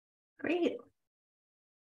Great.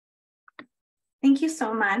 Thank you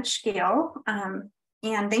so much, Gail.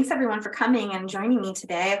 And thanks everyone for coming and joining me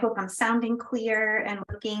today. I hope I'm sounding clear and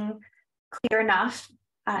looking clear enough.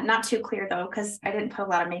 Not too clear though, because I didn't put a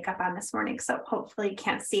lot of makeup on this morning, so hopefully you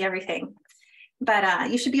can't see everything. But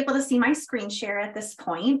you should be able to see my screen share at this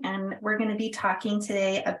point, and we're going to be talking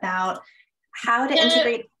today about how to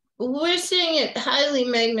integrate. We're seeing it highly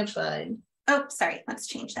magnified. Oh, sorry, let's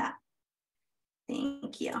change that.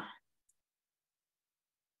 Thank you.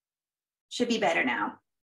 Should be better now.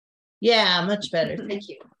 Yeah, much better. Thank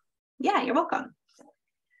you. Yeah, you're welcome.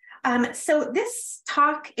 So this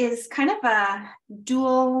talk is kind of a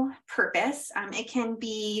dual purpose. It can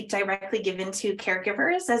be directly given to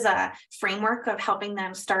caregivers as a framework of helping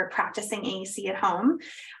them start practicing AAC at home.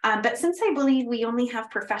 But since I believe we only have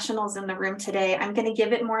professionals in the room today, I'm going to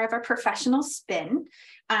give it more of a professional spin.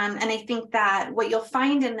 And I think that what you'll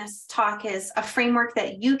find in this talk is a framework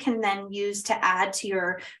that you can then use to add to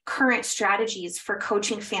your current strategies for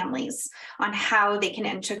coaching families on how they can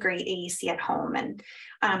integrate AAC at home. And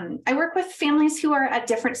I work with families who are at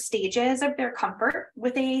different stages of their comfort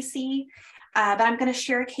with AAC, but I'm going to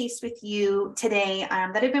share a case with you today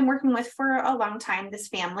that I've been working with for a long time, this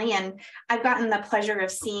family, and I've gotten the pleasure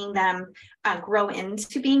of seeing them grow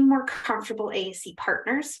into being more comfortable AAC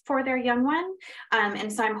partners for their young one.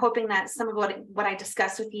 And so I'm hoping that some of what I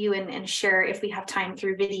discuss with you and share, if we have time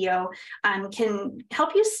through video, can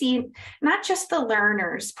help you see not just the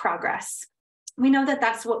learner's progress. We know that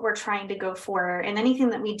that's what we're trying to go for, and anything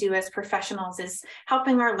that we do as professionals is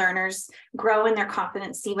helping our learners grow in their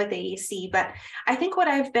competency with AAC. But I think what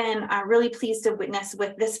I've been really pleased to witness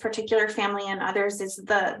with this particular family and others is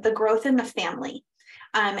the growth in the family.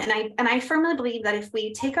 And I firmly believe that if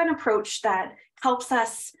we take an approach that helps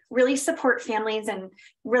us really support families and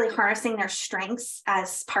really harnessing their strengths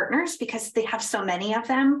as partners, because they have so many of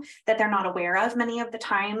them that they're not aware of many of the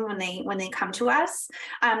time when they come to us,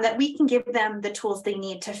 that we can give them the tools they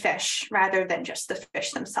need to fish rather than just the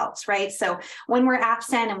fish themselves, right? So when we're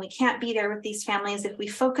absent and we can't be there with these families, if we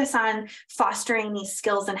focus on fostering these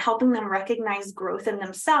skills and helping them recognize growth in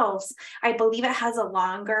themselves, I believe it has a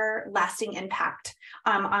longer lasting impact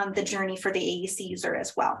on the journey for the AAC user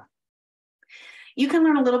as well. You can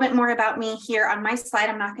learn a little bit more about me here on my slide.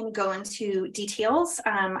 I'm not going to go into details.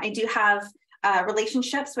 I do have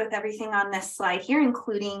relationships with everything on this slide here,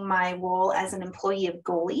 including my role as an employee of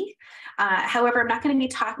Goalie. However, I'm not going to be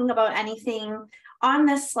talking about anything on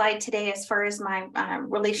this slide today as far as my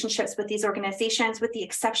relationships with these organizations, with the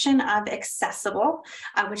exception of Accessible,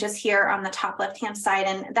 which is here on the top left-hand side.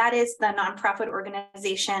 And that is the nonprofit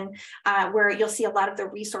organization where you'll see a lot of the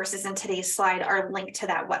resources in today's slide are linked to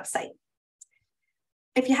that website.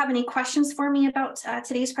 If you have any questions for me about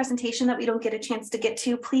today's presentation that we don't get a chance to get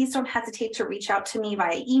to, please don't hesitate to reach out to me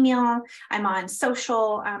via email. I'm on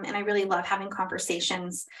social, and I really love having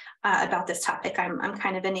conversations about this topic. I'm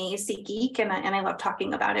kind of an AAC geek, and I love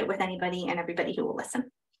talking about it with anybody and everybody who will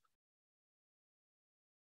listen.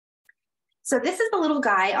 So this is the little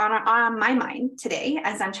guy on my mind today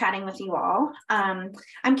as I'm chatting with you all.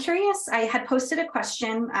 I'm curious, I had posted a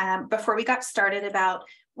question before we got started about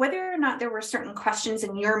whether or not there were certain questions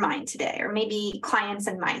in your mind today, or maybe clients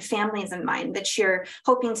in mind, families in mind, that you're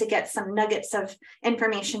hoping to get some nuggets of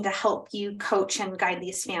information to help you coach and guide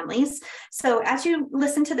these families. So as you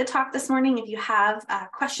listen to the talk this morning, if you have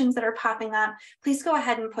questions that are popping up, please go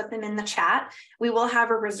ahead and put them in the chat. We will have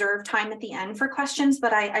a reserved time at the end for questions,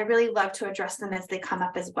 but I really love to address them as they come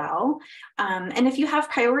up as well. And if you have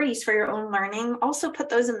priorities for your own learning, also put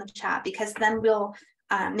those in the chat, because then we'll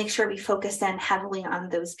make sure we focus in heavily on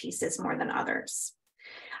those pieces more than others.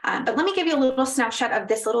 But let me give you a little snapshot of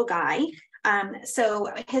this little guy.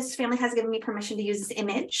 So his family has given me permission to use his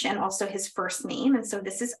image and also his first name. And so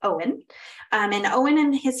this is Owen. And Owen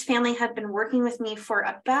and his family have been working with me for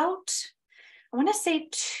about, I want to say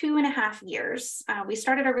 2.5 years. We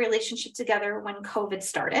started a relationship together when COVID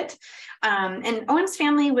started. And Owen's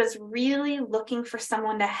family was really looking for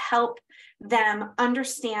someone to help them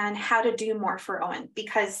understand how to do more for Owen,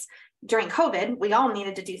 because during COVID, we all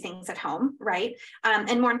needed to do things at home, right?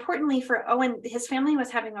 And more importantly for Owen, his family was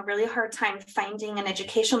having a really hard time finding an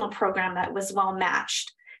educational program that was well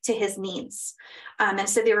matched to his needs. And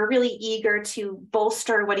so they were really eager to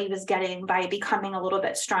bolster what he was getting by becoming a little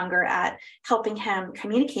bit stronger at helping him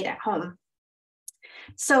communicate at home.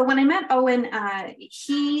 So when I met Owen,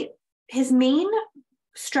 his main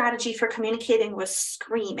strategy for communicating was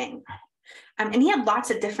screaming. And he had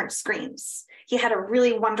lots of different screams. He had a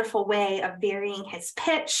really wonderful way of varying his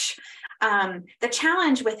pitch. The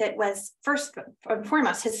challenge with it was, first and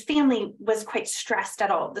foremost, his family was quite stressed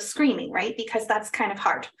at all the screaming, right? Because that's kind of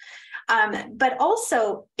hard. But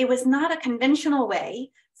also it was not a conventional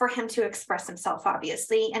way for him to express himself,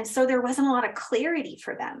 obviously. And so there wasn't a lot of clarity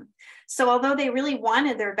for them. So although they really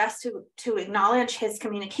wanted their best to acknowledge his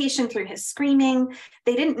communication through his screaming,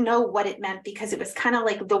 they didn't know what it meant because it was kind of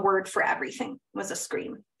like the word for everything was a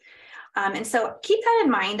scream. And so keep that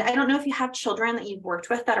in mind. I don't know if you have children that you've worked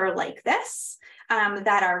with that are like this,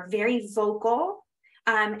 that are very vocal,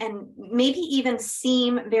 and maybe even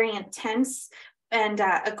seem very intense and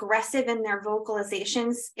aggressive in their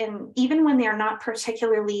vocalizations. And even when they're not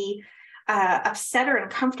particularly upset or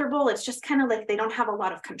uncomfortable, it's just kind of like they don't have a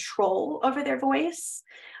lot of control over their voice.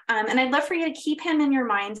 And I'd love for you to keep him in your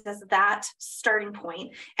minds as that starting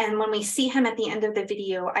point. And when we see him at the end of the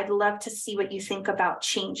video, I'd love to see what you think about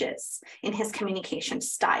changes in his communication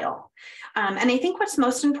style. And I think what's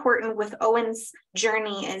most important with Owen's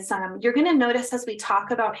journey is you're going to notice as we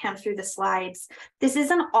talk about him through the slides, this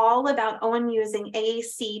isn't all about Owen using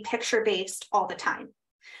AAC picture-based all the time.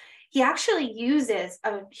 He actually uses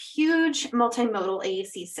a huge multimodal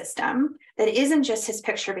AAC system that isn't just his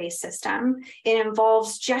picture-based system. It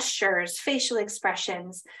involves gestures, facial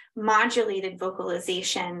expressions, modulated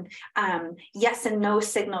vocalization, yes and no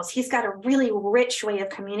signals. He's got a really rich way of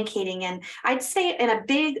communicating. And I'd say in a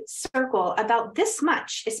big circle, about this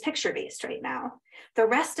much is picture-based right now. The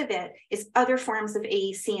rest of it is other forms of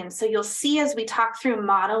AAC. And so you'll see as we talk through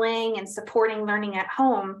modeling and supporting learning at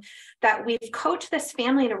home, that we've coached this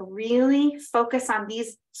family to really focus on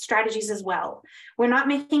these strategies as well. We're not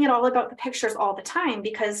making it all about the pictures all the time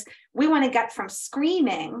because we want to get from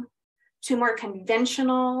screaming to more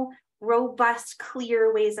conventional, robust,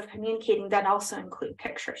 clear ways of communicating that also include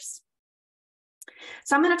pictures.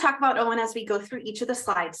 So I'm going to talk about Owen as we go through each of the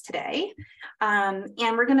slides today. And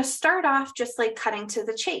we're going to start off just like cutting to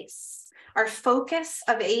the chase. Our focus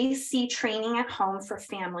of AAC training at home for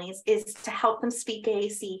families is to help them speak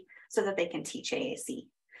AAC so that they can teach AAC.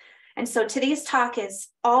 And so today's talk is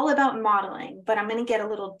all about modeling, but I'm going to get a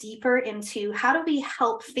little deeper into how do we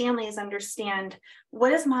help families understand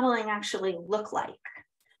what does modeling actually look like?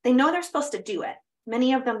 They know they're supposed to do it.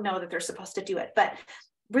 Many of them know that they're supposed to do it, but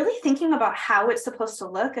really thinking about how it's supposed to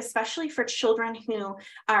look, especially for children who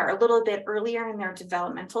are a little bit earlier in their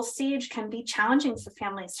developmental stage, can be challenging for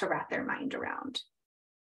families to wrap their mind around.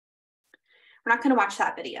 We're not going to watch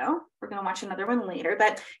that video. We're going to watch another one later,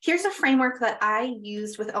 but here's a framework that I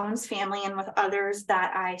used with Owen's family and with others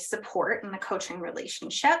that I support in the coaching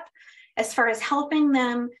relationship, as far as helping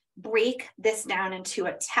them break this down into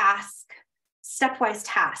a task, stepwise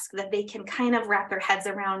task that they can kind of wrap their heads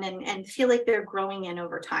around and feel like they're growing in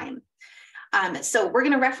over time. So we're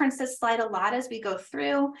going to reference this slide a lot as we go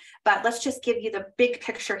through, but let's just give you the big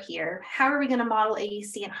picture here. How are we going to model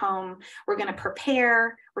AAC at home? We're going to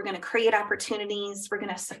prepare, we're going to create opportunities, we're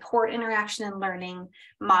going to support interaction and learning,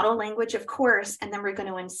 model language, of course, and then we're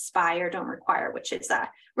going to inspire, don't require, which is a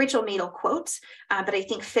Rachel Madel quote, but I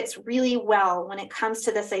think fits really well when it comes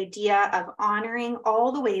to this idea of honoring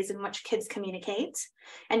all the ways in which kids communicate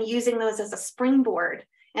and using those as a springboard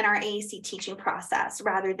in our AAC teaching process,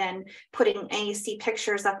 rather than putting AAC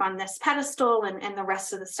pictures up on this pedestal and the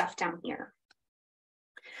rest of the stuff down here.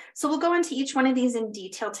 So we'll go into each one of these in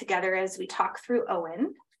detail together as we talk through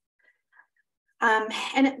Owen.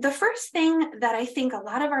 And the first thing that I think a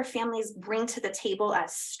lot of our families bring to the table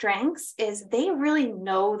as strengths is they really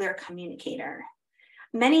know their communicator.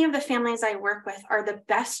 Many of the families I work with are the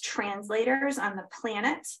best translators on the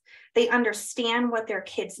planet. They understand what their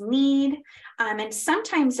kids need. And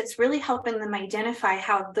sometimes it's really helping them identify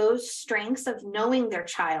how those strengths of knowing their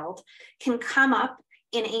child can come up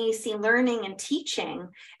in AAC learning and teaching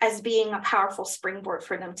as being a powerful springboard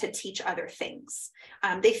for them to teach other things.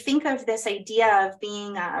 They think of this idea of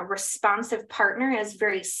being a responsive partner as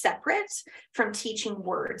very separate from teaching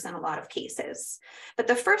words in a lot of cases. But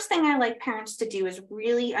the first thing I like parents to do is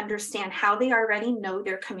really understand how they already know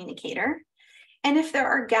their communicator. And if there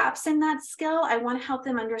are gaps in that skill, I want to help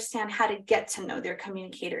them understand how to get to know their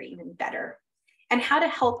communicator even better and how to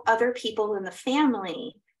help other people in the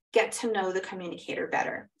family get to know the communicator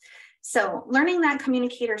better. So learning that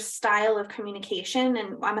communicator style of communication,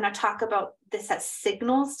 and I'm going to talk about this as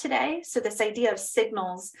signals today. So this idea of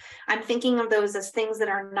signals, I'm thinking of those as things that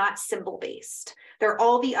are not symbol-based. They're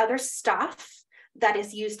all the other stuff that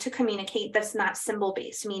is used to communicate that's not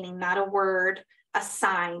symbol-based, meaning not a word, a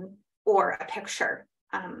sign, or a picture,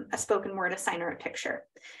 a spoken word, a sign, or a picture.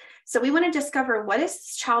 So we want to discover what is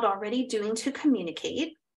this child already doing to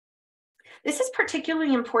communicate. This is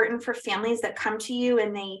particularly important for families that come to you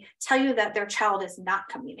and they tell you that their child is not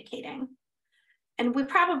communicating. And we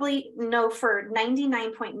probably know for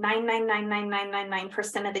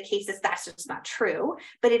 99.9999999% of the cases, that's just not true.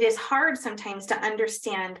 But it is hard sometimes to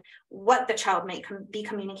understand what the child might be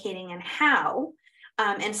communicating and how.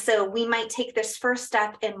 And so we might take this first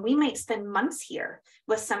step and we might spend months here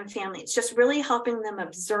with some families, just really helping them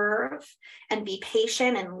observe and be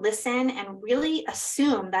patient and listen and really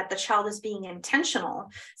assume that the child is being intentional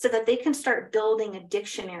so that they can start building a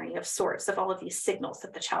dictionary of sorts of all of these signals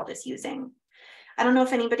that the child is using. I don't know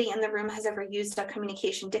if anybody in the room has ever used a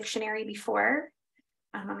communication dictionary before.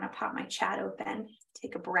 I'm going to pop my chat open,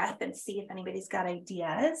 take a breath and see if anybody's got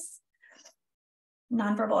ideas.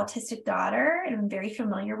 Nonverbal autistic daughter, and I'm very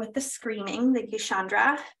familiar with the screaming, the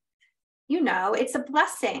Chandra. You know, it's a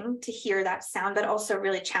blessing to hear that sound, but also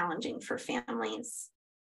really challenging for families.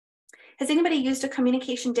 Has anybody used a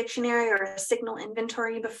communication dictionary or a signal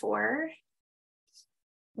inventory before?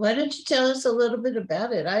 Why don't you tell us a little bit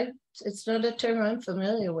about it? It's not a term I'm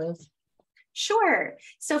familiar with. Sure.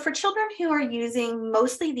 So for children who are using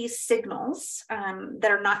mostly these signals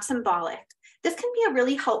that are not symbolic, this can be a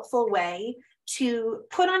really helpful way to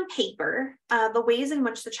put on paper the ways in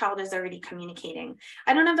which the child is already communicating.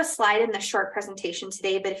 I don't have a slide in the short presentation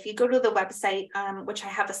today, but if you go to the website, which I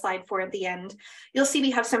have a slide for at the end, you'll see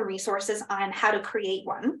we have some resources on how to create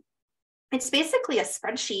one. It's basically a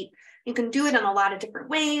spreadsheet. You can do it in a lot of different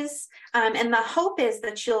ways. And the hope is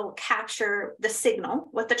that you'll capture the signal,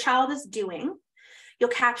 what the child is doing. You'll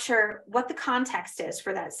capture what the context is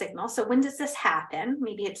for that signal. So when does this happen?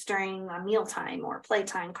 Maybe it's during a mealtime or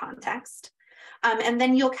playtime context. And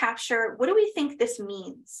then you'll capture, what do we think this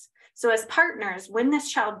means? So as partners, when this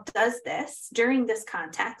child does this during this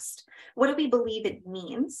context, what do we believe it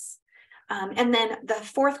means? And then the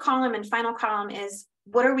fourth column and final column is,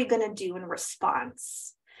 what are we going to do in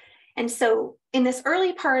response? And so in this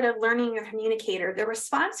early part of learning your communicator, the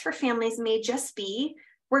response for families may just be,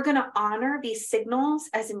 we're going to honor these signals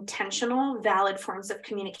as intentional, valid forms of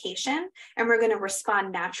communication, and we're going to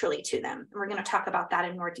respond naturally to them. And we're going to talk about that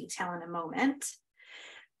in more detail in a moment.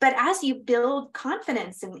 But as you build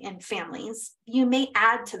confidence in families, you may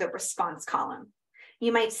add to the response column.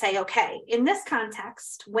 You might say, okay, in this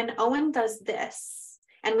context, when Owen does this,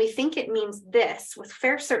 and we think it means this, with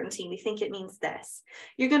fair certainty, we think it means this,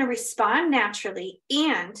 you're going to respond naturally,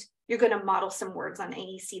 and you're going to model some words on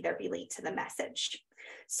AAC that relate to the message.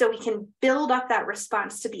 So we can build up that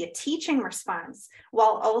response to be a teaching response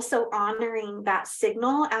while also honoring that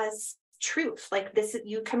signal as truth. Like this,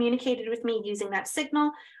 you communicated with me using that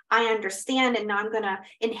signal. I understand, and now I'm going to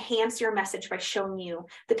enhance your message by showing you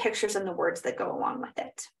the pictures and the words that go along with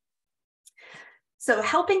it. So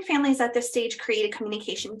helping families at this stage create a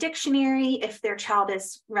communication dictionary, if their child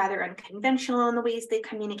is rather unconventional in the ways they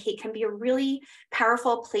communicate, can be a really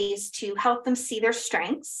powerful place to help them see their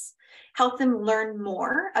strengths, help them learn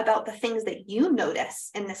more about the things that you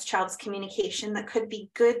notice in this child's communication that could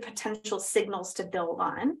be good potential signals to build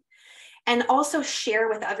on, and also share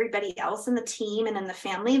with everybody else in the team and in the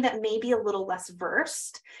family that may be a little less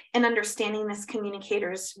versed in understanding this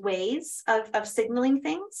communicator's ways of signaling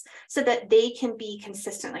things so that they can be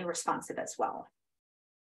consistently responsive as well.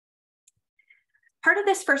 Part of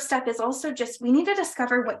this first step is also just, we need to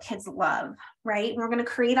discover what kids love, right? And we're going to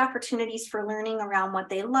create opportunities for learning around what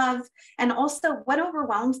they love and also what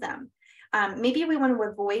overwhelms them. Maybe we want to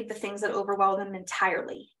avoid the things that overwhelm them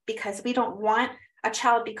entirely because we don't want a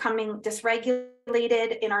child becoming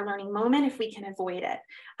dysregulated in our learning moment if we can avoid it.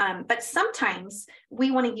 But sometimes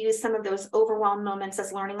we want to use some of those overwhelmed moments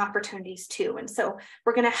as learning opportunities too. And so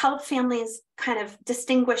we're going to help families kind of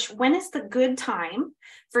distinguish when is the good time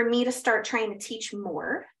for me to start trying to teach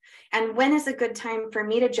more, and when is a good time for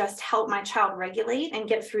me to just help my child regulate and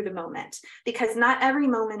get through the moment, because not every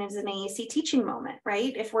moment is an AAC teaching moment,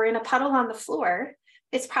 right? If we're in a puddle on the floor,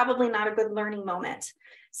 it's probably not a good learning moment.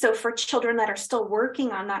 So for children that are still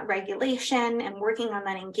working on that regulation and working on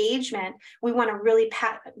that engagement, we want to really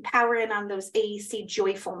power in on those AAC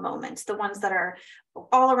joyful moments, the ones that are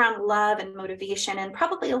all around love and motivation, and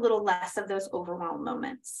probably a little less of those overwhelmed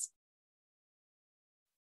moments.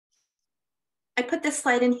 I put this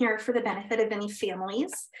slide in here for the benefit of any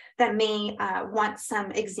families that may want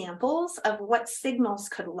some examples of what signals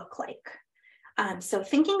could look like. So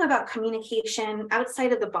thinking about communication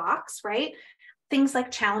outside of the box, right? Things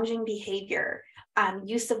like challenging behavior,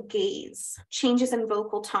 use of gaze, changes in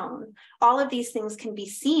vocal tone, all of these things can be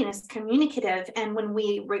seen as communicative. And when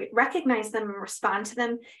we recognize them and respond to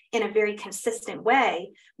them in a very consistent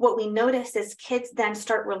way, what we notice is kids then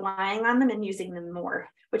start relying on them and using them more,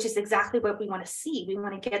 which is exactly what we want to see. We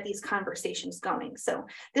want to get these conversations going. So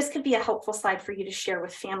this could be a helpful slide for you to share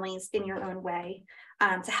with families in your own way.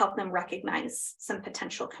 to help them recognize some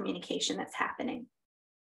potential communication that's happening.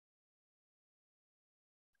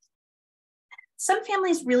 Some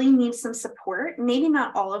families really need some support, maybe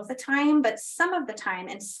not all of the time, but some of the time,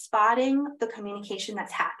 in spotting the communication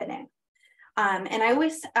that's happening. And I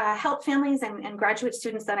always help families and graduate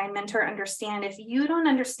students that I mentor understand, if you don't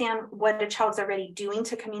understand what a child's already doing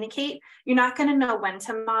to communicate, you're not going to know when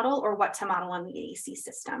to model or what to model on the AAC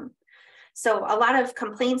system. So a lot of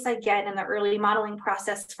complaints I get in the early modeling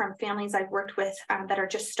process from families I've worked with that are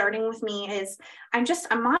just starting with me is, I'm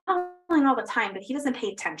modeling all the time, but he doesn't pay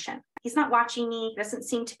attention. He's not watching me, he doesn't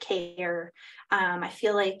seem to care. I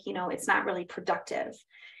feel like, it's not really productive.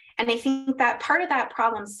 And I think that part of that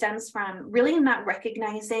problem stems from really not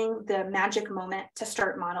recognizing the magic moment to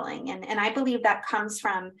start modeling. And I believe that comes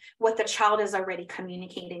from what the child is already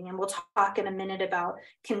communicating. And we'll talk in a minute about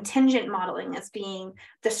contingent modeling as being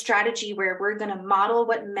the strategy where we're going to model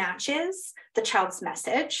what matches the child's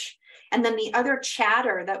message. And then the other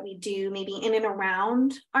chatter that we do maybe in and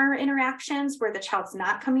around our interactions where the child's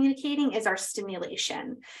not communicating is our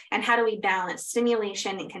stimulation. And how do we balance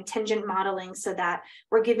stimulation and contingent modeling so that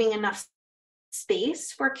we're giving enough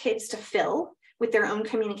space for kids to fill with their own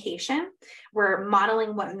communication? We're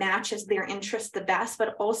modeling what matches their interests the best,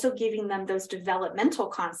 but also giving them those developmental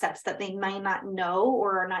concepts that they might not know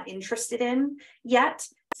or are not interested in yet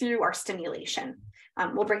through our stimulation.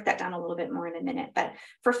 We'll break that down a little bit more in a minute, but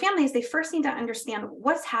for families, they first need to understand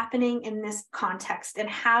what's happening in this context and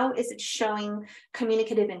how is it showing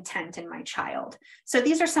communicative intent in my child. So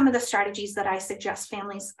these are some of the strategies that I suggest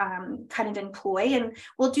families kind of employ, and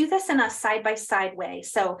we'll do this in a side-by-side way.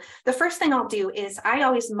 So the first thing I'll do is I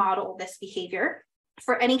always model this behavior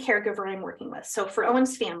for any caregiver I'm working with. So for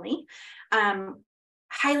Owen's family,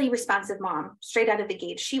 highly responsive mom, straight out of the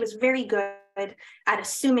gate. She was very good at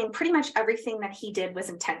assuming pretty much everything that he did was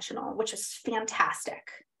intentional, which is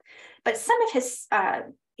fantastic. But some of his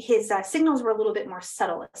signals were a little bit more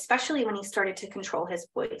subtle, especially when he started to control his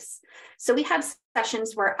voice. So we had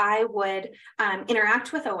sessions where I would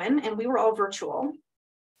interact with Owen, and we were all virtual,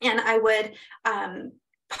 and I would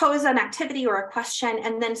pose an activity or a question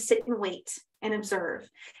and then sit and wait and observe.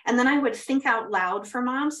 And then I would think out loud for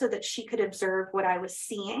mom so that she could observe what I was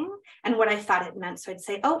seeing and what I thought it meant. So I'd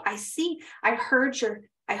say, oh, I see, I heard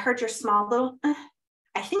your small little,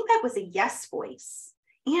 I think that was a yes voice.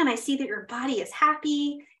 And I see that your body is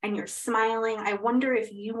happy and you're smiling. I wonder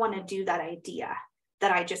if you want to do that idea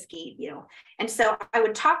that I just gave you. And so I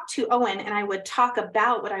would talk to Owen and I would talk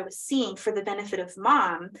about what I was seeing for the benefit of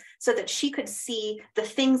mom so that she could see the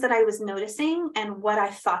things that I was noticing and what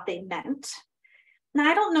I thought they meant. Now,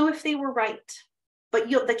 I don't know if they were right, but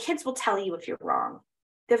the kids will tell you if you're wrong.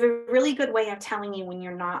 They have a really good way of telling you when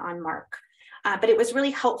you're not on mark. But it was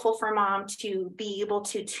really helpful for mom to be able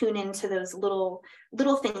to tune into those little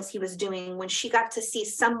things he was doing when she got to see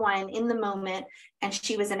someone in the moment and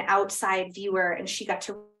she was an outside viewer and she got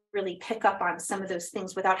to really pick up on some of those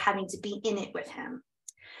things without having to be in it with him.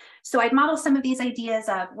 So I'd model some of these ideas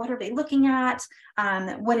of what are they looking at?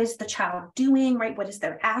 What is the child doing, right? What is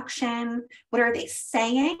their action? What are they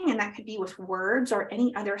saying? And that could be with words or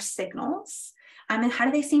any other signals. And how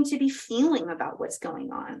do they seem to be feeling about what's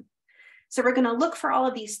going on? So we're going to look for all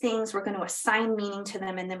of these things. We're going to assign meaning to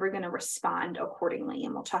them, and then we're going to respond accordingly.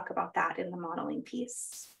 And we'll talk about that in the modeling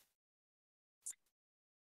piece.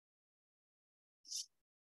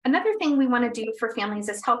 Another thing we want to do for families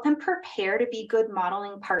is help them prepare to be good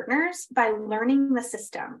modeling partners by learning the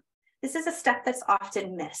system. This is a step that's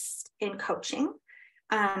often missed in coaching,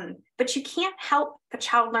 but you can't help a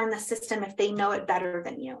child learn the system if they know it better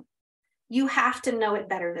than you. You have to know it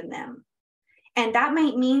better than them. And that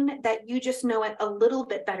might mean that you just know it a little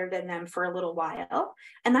bit better than them for a little while,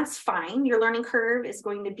 and that's fine. Your learning curve is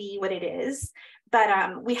going to be what it is,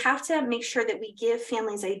 but we have to make sure that we give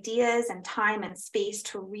families ideas and time and space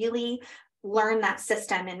to really learn that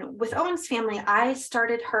system. And with Owen's family, I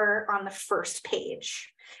started her on the first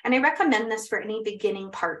page, and I recommend this for any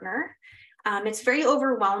beginning partner. It's very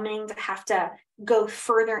overwhelming to have to go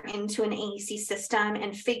further into an AAC system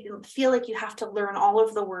and feel like you have to learn all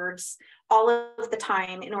of the words all of the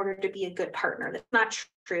time in order to be a good partner. That's not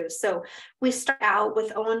true. So we start out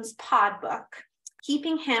with Owen's pod book,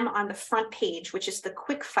 keeping him on the front page, which is the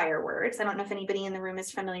quick fire words. I don't know if anybody in the room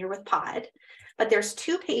is familiar with pod, but there's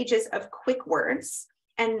 2 pages of quick words,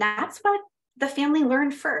 and that's what the family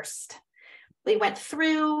learned first. We went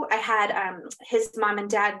through, I had his mom and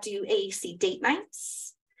dad do AAC date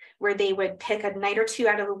nights, where they would pick a night or 2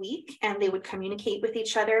 out of the week and they would communicate with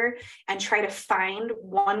each other and try to find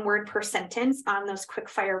 1 word per sentence on those quick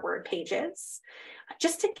fire word pages,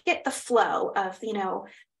 just to get the flow of,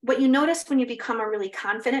 what you notice when you become a really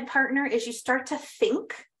confident partner is you start to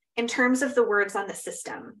think in terms of the words on the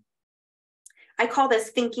system. I call this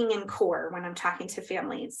thinking in core when I'm talking to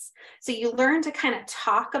families. So you learn to kind of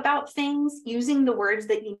talk about things using the words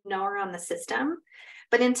that you know are on the system.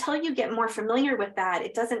 But until you get more familiar with that,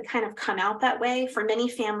 it doesn't kind of come out that way. For many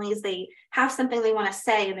families, they have something they want to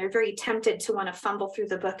say, and they're very tempted to want to fumble through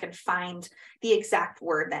the book and find the exact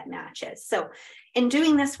word that matches. So in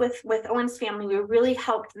doing this with Owen's family, we really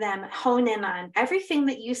helped them hone in on everything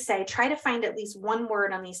that you say. Try to find at least one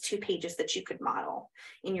word on these 2 pages that you could model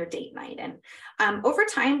in your date night. And over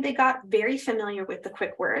time, they got very familiar with the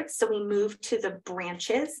quick words. So we moved to the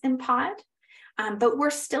branches in POD. But we're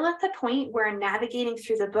still at the point where navigating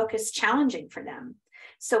through the book is challenging for them.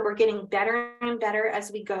 So we're getting better and better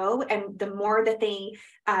as we go. And the more that they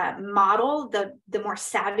model, the more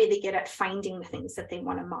savvy they get at finding the things that they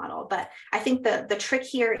want to model. But I think the trick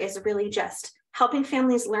here is really just helping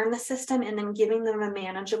families learn the system and then giving them a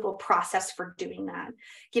manageable process for doing that,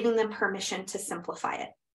 giving them permission to simplify it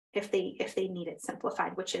if they need it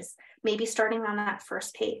simplified, which is maybe starting on that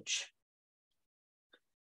first page.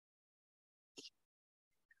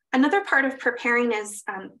 Another part of preparing is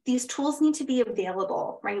these tools need to be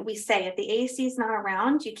available, right? We say if the AAC is not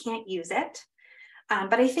around, you can't use it.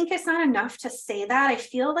 But I think it's not enough to say that. I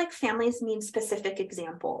feel like families need specific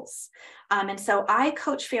examples. And so I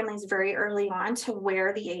coach families very early on to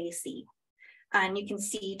wear the AAC. And you can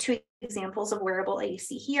see 2 examples of wearable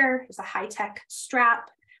AAC here. There's a high-tech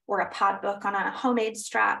strap or a POD book on a homemade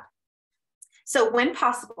strap. So when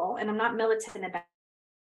possible, and I'm not militant about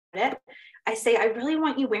it, I say, I really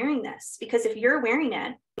want you wearing this, because if you're wearing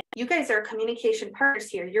it, you guys are communication partners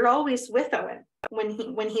here. You're always with Owen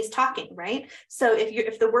when he's talking, right? So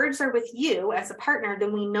if the words are with you as a partner,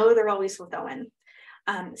 then we know they're always with Owen.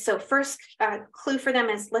 So first clue for them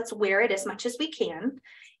is let's wear it as much as we can.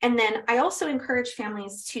 And then I also encourage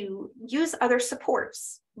families to use other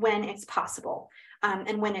supports when it's possible.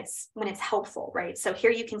 And when it's helpful, right? So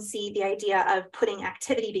here you can see the idea of putting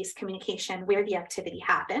activity-based communication where the activity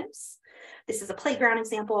happens. This is a playground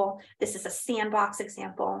example. This is a sandbox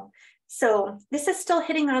example. So this is still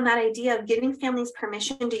hitting on that idea of giving families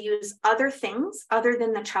permission to use other things other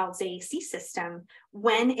than the child's AAC system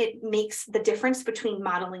when it makes the difference between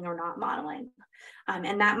modeling or not modeling.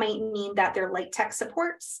 And that might mean that they're light tech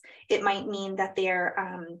supports. It might mean that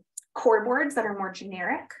they're core boards that are more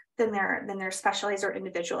generic than their specialized or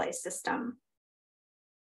individualized system.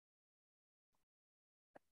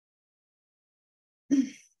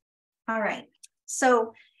 All right,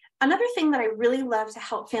 so another thing that I really love to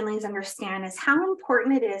help families understand is how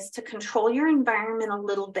important it is to control your environment a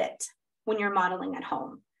little bit when you're modeling at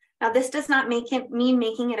home. Now, this does not mean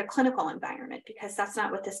making it a clinical environment, because that's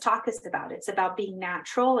not what this talk is about. It's about being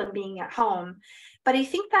natural and being at home. But I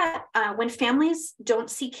think that when families don't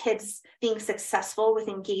see kids being successful with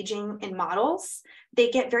engaging in models,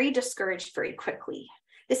 they get very discouraged very quickly.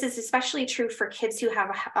 This is especially true for kids who have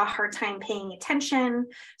a hard time paying attention,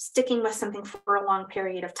 sticking with something for a long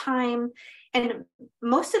period of time. And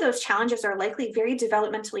most of those challenges are likely very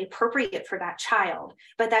developmentally appropriate for that child,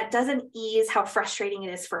 but that doesn't ease how frustrating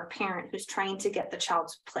it is for a parent who's trying to get the child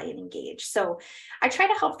to play and engage. So I try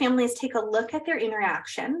to help families take a look at their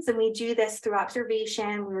interactions, and we do this through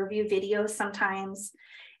observation. We review videos sometimes,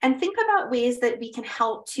 and think about ways that we can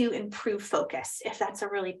help to improve focus if that's a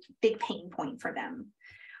really big pain point for them.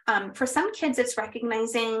 For some kids, it's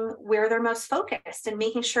recognizing where they're most focused and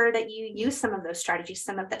making sure that you use some of those strategies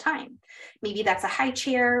some of the time. Maybe that's a high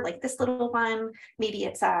chair like this little one. Maybe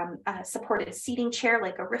it's a supported seating chair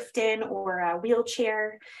like a Riften or a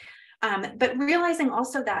wheelchair. But realizing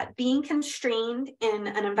also that being constrained in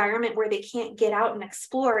an environment where they can't get out and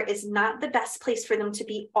explore is not the best place for them to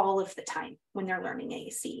be all of the time when they're learning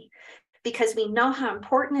AAC, because we know how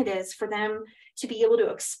important it is for them to be able to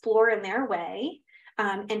explore in their way.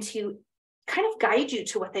 And to kind of guide you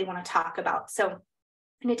to what they want to talk about. So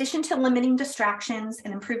in addition to limiting distractions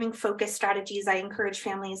and improving focus strategies, I encourage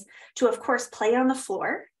families to, of course, play on the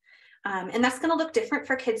floor. And that's going to look different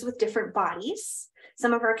for kids with different bodies.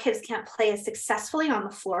 Some of our kids can't play as successfully on the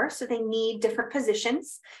floor, so they need different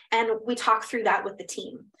positions. And we talk through that with the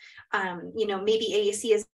team. Maybe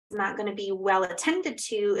AAC is not going to be well attended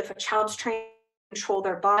to if a child's trying to control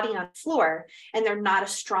their body on the floor and they're not a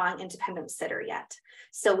strong independent sitter yet.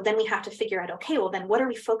 So then we have to figure out, okay, well then what are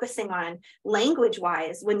we focusing on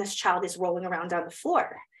language-wise when this child is rolling around on the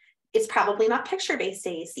floor? It's probably not picture-based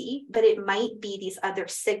AAC, but it might be these other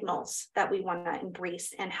signals that we want to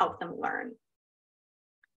embrace and help them learn.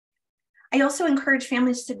 I also encourage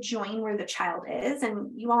families to join where the child is,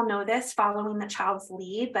 and you all know this, following the child's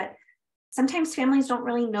lead, but Sometimes families don't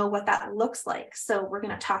really know what that looks like. So we're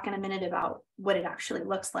going to talk in a minute about what it actually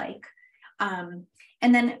looks like.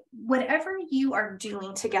 And then whatever you are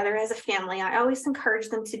doing together as a family, I always encourage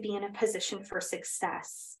them to be in a position for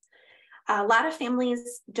success. A lot of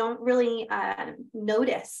families don't really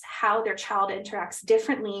notice how their child interacts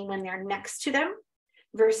differently when they're next to them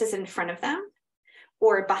versus in front of them,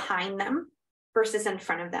 or behind them versus in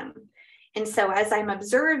front of them. And so as I'm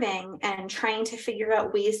observing and trying to figure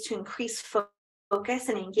out ways to increase focus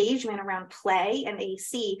and engagement around play and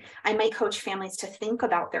AAC, I might coach families to think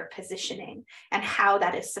about their positioning and how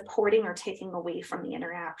that is supporting or taking away from the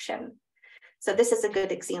interaction. So this is a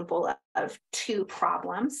good example of two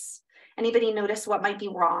problems. Anybody notice what might be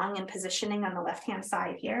wrong in positioning on the left-hand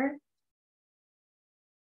side here?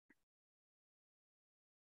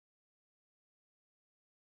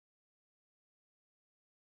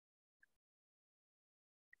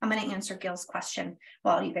 I'm going to answer Gil's question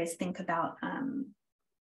while you guys think about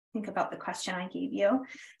the question I gave you.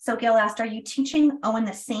 So Gil asked, are you teaching Owen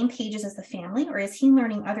the same pages as the family, or is he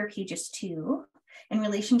learning other pages too in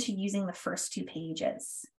relation to using the first two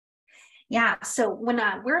pages? Yeah, so when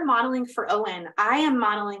we're modeling for Owen, I am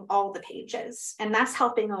modeling all the pages, and that's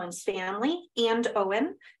helping Owen's family and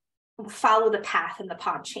Owen follow the path in the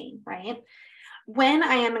pod chain, right? When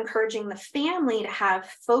I am encouraging the family to have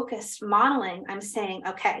focused modeling, I'm saying,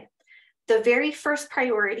 okay, the very first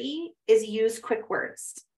priority is use quick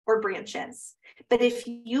words or branches. But if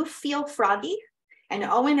you feel froggy and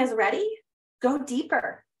Owen is ready, go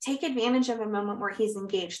deeper. Take advantage of a moment where he's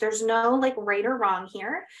engaged. There's no like right or wrong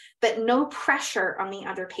here, but no pressure on the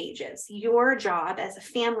other pages. Your job as a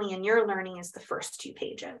family and your learning is the first two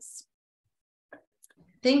pages.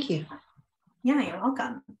 Thank you. Yeah, you're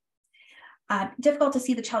welcome. Difficult to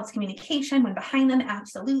see the child's communication when behind them.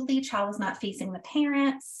 Absolutely. Child is not facing the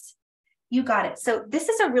parents. You got it. So this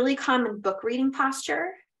is a really common book reading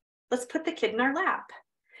posture. Let's put the kid in our lap.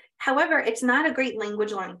 However, it's not a great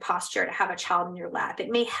language learning posture to have a child in your lap.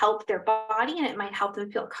 It may help their body and it might help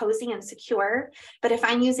them feel cozy and secure. But if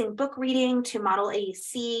I'm using book reading to model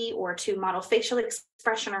AAC or to model facial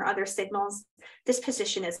expression or other signals, this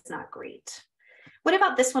position is not great. What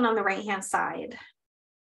about this one on the right-hand side?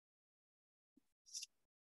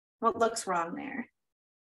 What looks wrong there?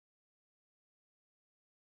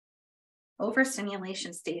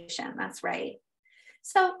 Overstimulation station, that's right.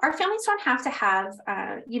 So our families don't have to have,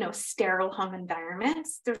 sterile home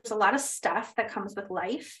environments. There's a lot of stuff that comes with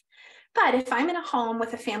life. But if I'm in a home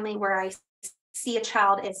with a family where I see a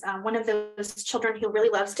child is one of those children who really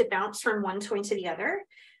loves to bounce from one toy to the other,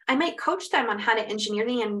 I might coach them on how to engineer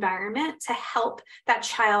the environment to help that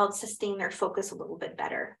child sustain their focus a little bit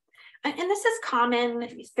better. And this is common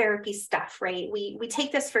therapy stuff, right? We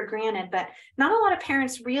take this for granted, but not a lot of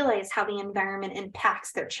parents realize how the environment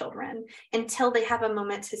impacts their children until they have a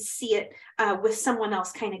moment to see it with someone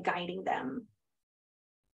else kind of guiding them.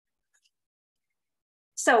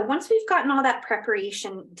 So once we've gotten all that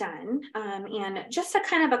preparation done, and just a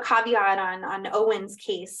kind of a caveat on Owen's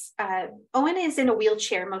case, Owen is in a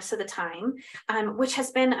wheelchair most of the time, which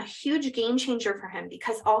has been a huge game changer for him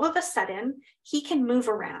because all of a sudden he can move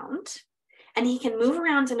around, and he can move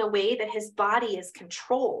around in a way that his body is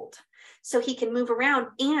controlled. So he can move around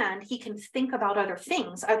and he can think about other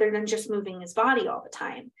things other than just moving his body all the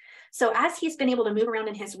time. So as he's been able to move around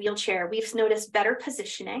in his wheelchair, we've noticed better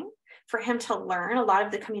positioning for him to learn a lot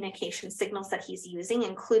of the communication signals that he's using,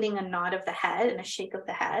 including a nod of the head and a shake of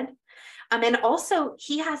the head. And also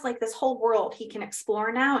he has like this whole world he can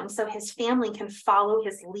explore now. And so his family can follow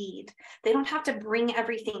his lead. They don't have to bring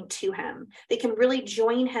everything to him. They can really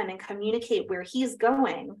join him and communicate where he's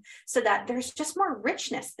going so that there's just more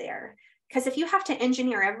richness there. Because if you have to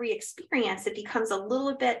engineer every experience, it becomes a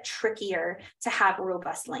little bit trickier to have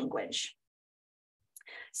robust language.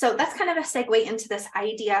 So that's kind of a segue into this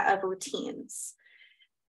idea of routines.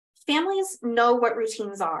 Families know what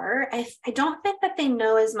routines are. I don't think that they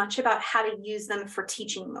know as much about how to use them for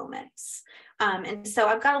teaching moments. And so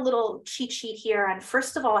I've got a little cheat sheet here on,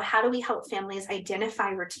 first of all, how do we help families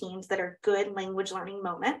identify routines that are good language learning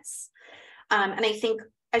moments? And I think,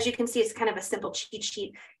 as you can see, it's kind of a simple cheat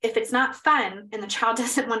sheet. If it's not fun and the child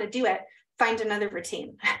doesn't want to do it, find another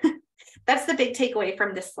routine. That's the big takeaway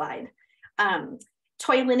from this slide.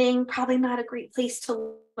 Toileting, probably not a great place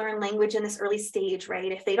to learn language in this early stage,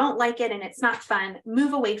 right? If they don't like it and it's not fun,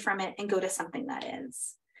 move away from it and go to something that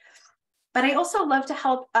is. But I also love to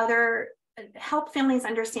help families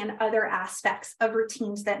understand other aspects of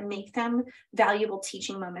routines that make them valuable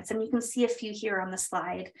teaching moments. And you can see a few here on the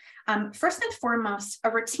slide. First and foremost, a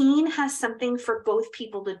routine has something for both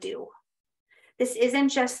people to do. This isn't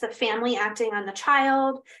just the family acting on the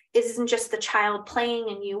child. It isn't just the child playing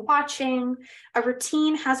and you watching. A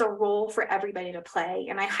routine has a role for everybody to play.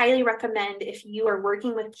 And I highly recommend, if you are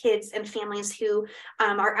working with kids and families who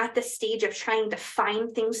are at the stage of trying to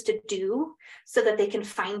find things to do so that they can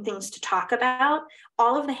find things to talk about,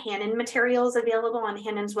 all of the Hannon materials available on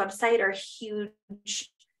Hannon's website are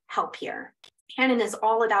huge help here. Hannon is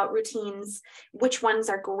all about routines, which ones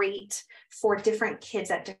are great for different kids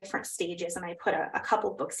at different stages. And I put a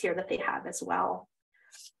couple books here that they have as well.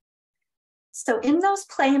 So in those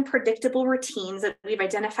play and predictable routines that we've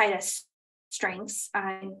identified as strengths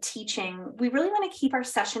in teaching, we really want to keep our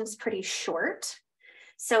sessions pretty short.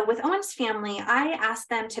 So with Owen's family, I asked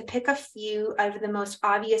them to pick a few of the most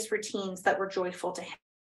obvious routines that were joyful to him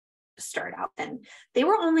to start out. And they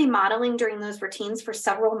were only modeling during those routines for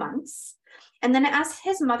several months. And then as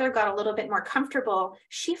his mother got a little bit more comfortable,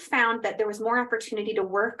 she found that there was more opportunity to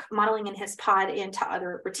work modeling in his pod into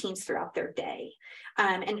other routines throughout their day.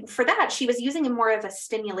 And for that, she was using a more of a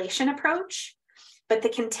stimulation approach, but the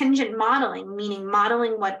contingent modeling, meaning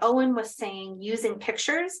modeling what Owen was saying using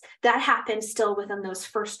pictures, that happened still within those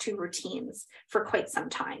first two routines for quite some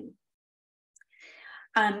time.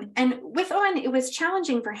 And with Owen, it was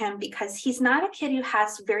challenging for him because he's not a kid who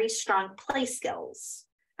has very strong play skills.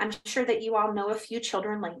 I'm sure that you all know a few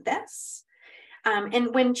children like this.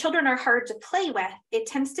 And when children are hard to play with, it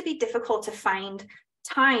tends to be difficult to find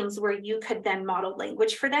times where you could then model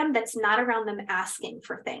language for them that's not around them asking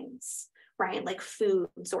for things, right? Like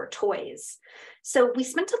foods or toys. So we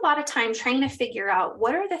spent a lot of time trying to figure out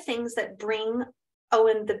what are the things that bring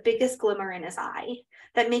Owen the biggest glimmer in his eye,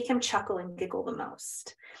 that make him chuckle and giggle the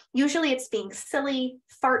most. Usually it's being silly,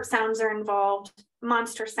 fart sounds are involved,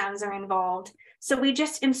 monster sounds are involved. So we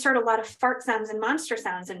just insert a lot of fart sounds and monster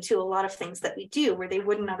sounds into a lot of things that we do where they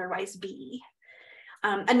wouldn't otherwise be.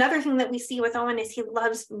 Another thing that we see with Owen is he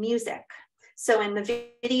loves music. So in the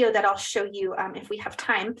video that I'll show you, if we have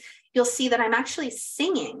time, you'll see that I'm actually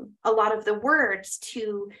singing a lot of the words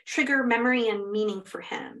to trigger memory and meaning for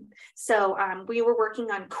him. So we were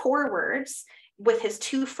working on core words with his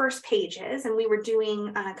two first pages, and we were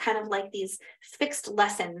doing kind of like these fixed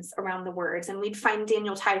lessons around the words, and we'd find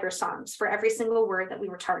Daniel Tiger songs for every single word that we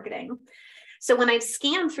were targeting. So when I'd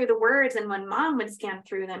scan through the words and when Mom would scan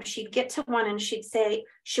through them, she'd get to one and she'd say,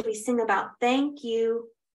 should we sing about thank you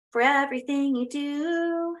for everything you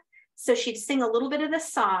do? So she'd sing a little bit of the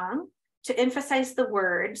song to emphasize the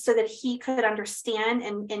word so that he could understand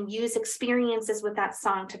and use experiences with that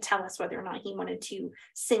song to tell us whether or not he wanted to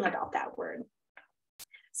sing about that word.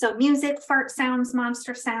 So music, fart sounds,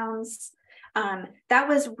 monster sounds, that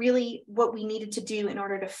was really what we needed to do in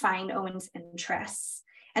order to find Owen's interests.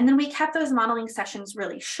 And then we kept those modeling sessions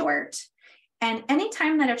really short. And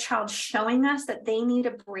anytime that a child's showing us that they need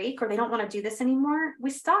a break or they don't want to do this anymore, we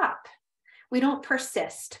stop. We don't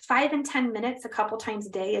persist. 5 and 10 minutes a couple times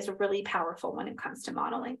a day is really powerful when it comes to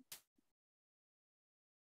modeling.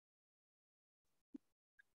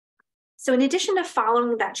 So in addition to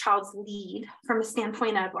following that child's lead from a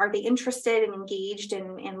standpoint of, are they interested and engaged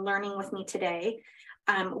in learning with me today?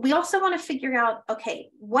 We also want to figure out, okay,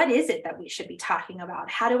 what is it that we should be talking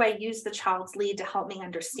about? How do I use the child's lead to help me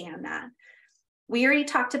understand that? We already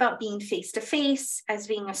talked about being face-to-face as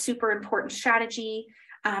being a super important strategy,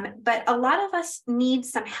 but a lot of us need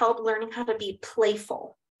some help learning how to be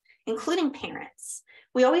playful, including parents.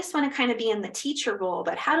 We always want to kind of be in the teacher role,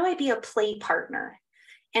 but how do I be a play partner?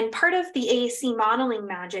 And part of the AAC modeling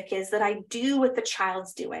magic is that I do what the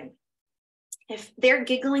child's doing. If they're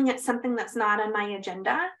giggling at something that's not on my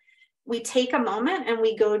agenda, we take a moment and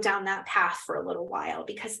we go down that path for a little while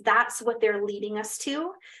because that's what they're leading us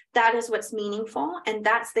to. That is what's meaningful. And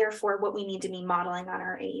that's therefore what we need to be modeling on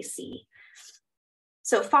our AAC.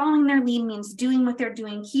 So following their lead means doing what they're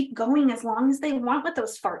doing, keep going as long as they want with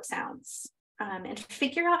those fart sounds, and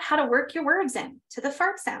figure out how to work your words in to the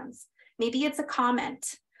fart sounds. Maybe it's a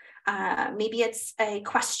comment. Maybe it's a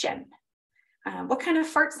question. What kind of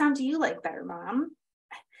fart sound do you like better, Mom?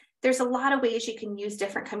 There's a lot of ways you can use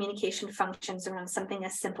different communication functions around something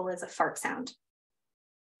as simple as a fart sound.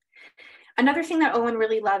 Another thing that Owen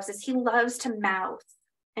really loves is he loves to mouth.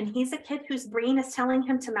 And he's a kid whose brain is telling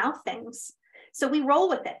him to mouth things. So we roll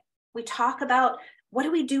with it. We talk about, what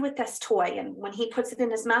do we do with this toy? And when he puts it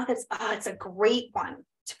in his mouth, it's a great one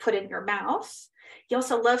to put in your mouth. He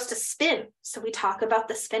also loves to spin. So we talk about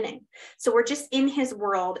the spinning. So we're just in his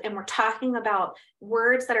world and we're talking about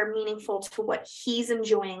words that are meaningful to what he's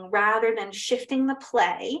enjoying rather than shifting the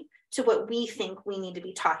play to what we think we need to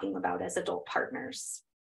be talking about as adult partners.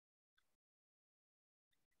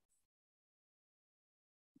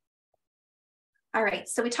 All right,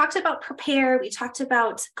 so we talked about prepare, we talked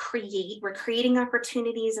about create. We're creating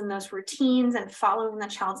opportunities in those routines and following the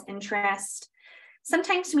child's interest.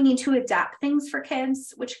 Sometimes we need to adapt things for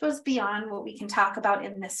kids, which goes beyond what we can talk about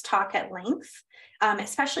in this talk at length,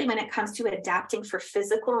 especially when it comes to adapting for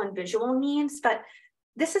physical and visual needs. But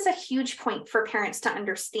this is a huge point for parents to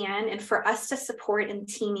understand and for us to support in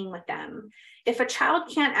teaming with them. If a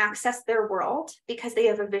child can't access their world because they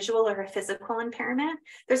have a visual or a physical impairment,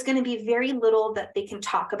 there's going to be very little that they can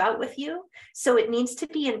talk about with you. So it needs to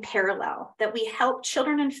be in parallel, that we help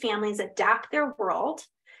children and families adapt their world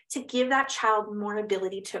to give that child more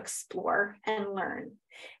ability to explore and learn.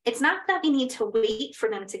 It's not that we need to wait for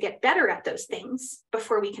them to get better at those things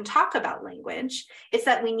before we can talk about language. It's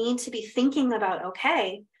that we need to be thinking about,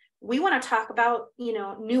 okay, we want to talk about,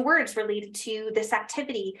 new words related to this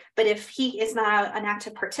activity, but if he is not an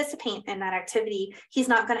active participant in that activity, he's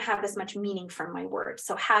not going to have as much meaning from my words.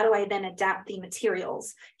 So how do I then adapt the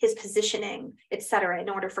materials, his positioning, etc., in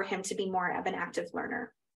order for him to be more of an active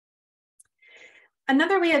learner?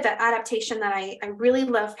 Another way of the adaptation that I really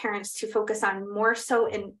love parents to focus on more so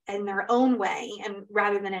in their own way and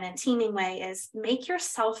rather than in a teaming way is make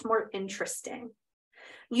yourself more interesting.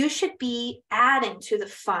 You should be adding to the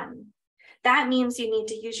fun. That means you need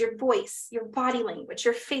to use your voice, your body language,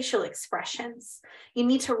 your facial expressions. You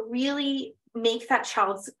need to really make that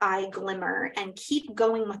child's eye glimmer and keep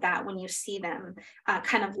going with that when you see them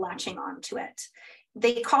kind of latching on to it.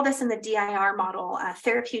 They call this in the DIR model,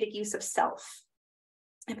 therapeutic use of self,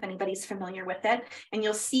 if anybody's familiar with it. And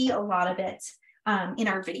you'll see a lot of it in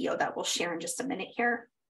our video that we'll share in just a minute here.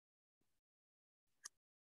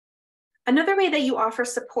 Another way that you offer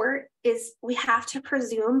support is we have to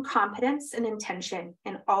presume competence and intention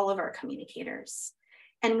in all of our communicators.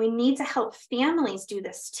 And we need to help families do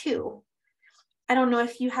this too. I don't know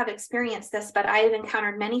if you have experienced this, but I have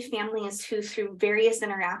encountered many families who, through various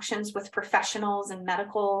interactions with professionals and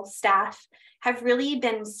medical staff, have really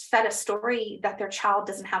been fed a story that their child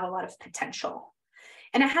doesn't have a lot of potential.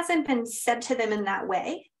 And it hasn't been said to them in that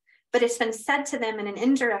way, but it's been said to them in an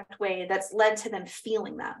indirect way that's led to them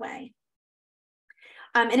feeling that way.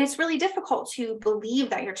 And it's really difficult to believe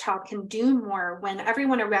that your child can do more when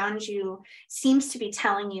everyone around you seems to be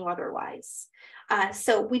telling you otherwise.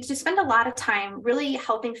 So we just spend a lot of time really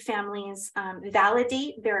helping families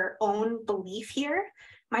validate their own belief here.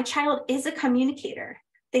 My child is a communicator.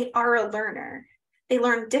 They are a learner. They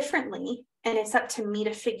learn differently, and it's up to me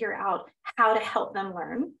to figure out how to help them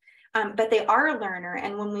learn. But they are a learner,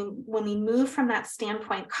 and when we move from that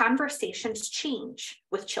standpoint, conversations change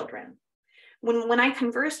with children. When I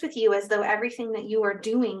converse with you as though everything that you are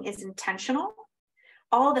doing is intentional,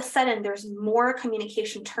 all of a sudden there's more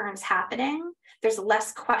communication turns happening. There's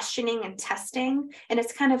less questioning and testing, and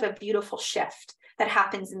it's kind of a beautiful shift that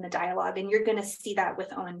happens in the dialogue. And you're going to see that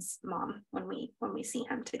with Owen's mom when we see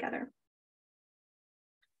him together.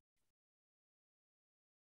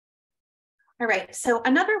 All right, so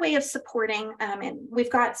another way of supporting, and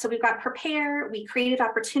we've got prepare, we created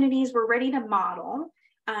opportunities, we're ready to model.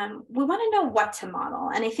 We want to know what to model.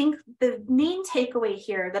 And I think the main takeaway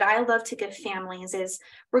here that I love to give families is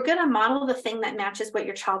we're going to model the thing that matches what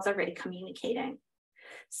your child's already communicating.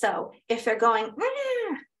 So if they're going,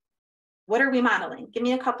 what are we modeling? Give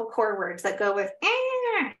me a couple core words that go with,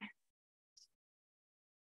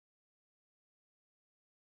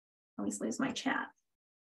 always lose my chat.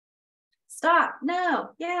 Stop,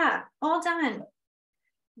 no, yeah, all done.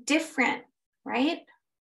 Different, right?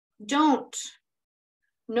 Don't.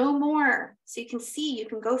 No more. So you can see, you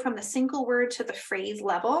can go from the single word to the phrase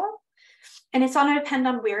level. And it's going to depend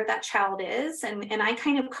on where that child is. And I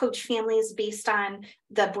kind of coach families based on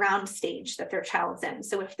the Brown stage that their child's in.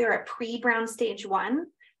 So if they're at pre-Brown stage 1,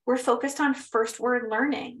 we're focused on first word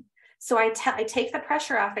learning. So I take the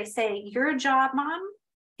pressure off. I say, your job, mom,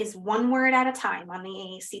 is 1 word at a time on the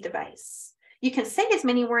AAC device. You can say as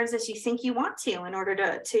many words as you think you want to in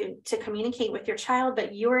order to communicate with your child,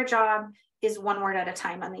 but your job is 1 word at a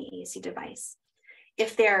time on the AAC device.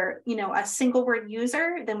 If they're, a single word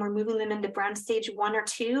user, then we're moving them into Brown stage 1 or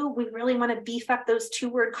 2. We really want to beef up those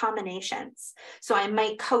 2-word combinations. So I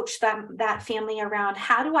might coach that family around,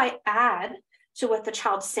 how do I add to what the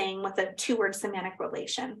child's saying with a 2-word semantic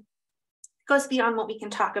relation? It goes beyond what we can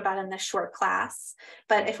talk about in this short class.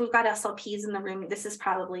 But if we've got SLPs in the room, this is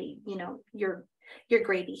probably, your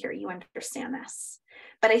gravy here. You understand this.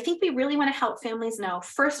 But I think we really want to help families know,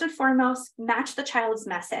 first and foremost, match the child's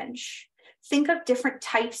message. Think of different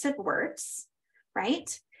types of words,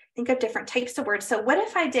 right? Think of different types of words. So what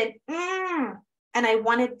if I did, and I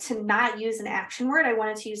wanted to not use an action word, I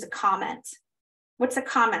wanted to use a comment. What's a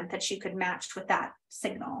comment that you could match with that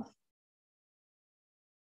signal?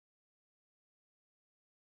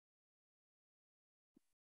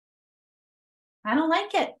 I don't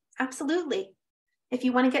like it. Absolutely. If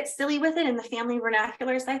you want to get silly with it in the family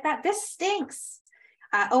vernaculars like that, this stinks.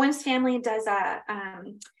 Owen's family does a,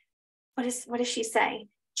 what does she say?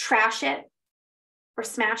 Trash it or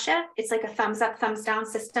smash it. It's like a thumbs up, thumbs down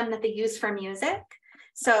system that they use for music.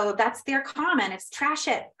 So that's their comment. It's trash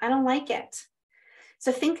it. I don't like it.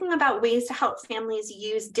 So thinking about ways to help families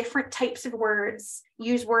use different types of words,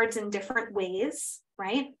 use words in different ways,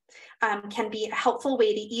 right, can be a helpful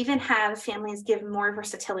way to even have families give more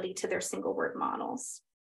versatility to their single word models.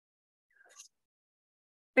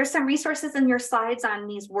 There's some resources in your slides on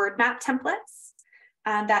these word map templates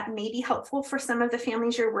that may be helpful for some of the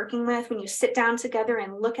families you're working with when you sit down together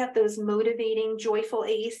and look at those motivating, joyful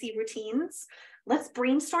AAC routines. Let's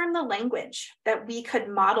brainstorm the language that we could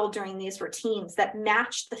model during these routines that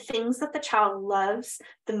match the things that the child loves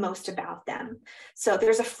the most about them. So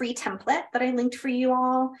there's a free template that I linked for you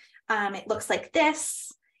all. It looks like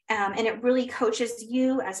this, and it really coaches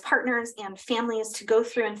you as partners and families to go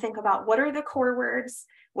through and think about what are the core words,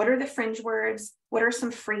 what are the fringe words, what are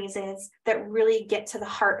some phrases that really get to the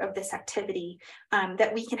heart of this activity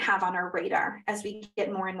that we can have on our radar as we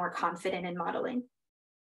get more and more confident in modeling.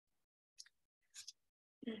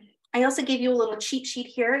 I also gave you a little cheat sheet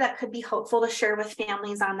here that could be helpful to share with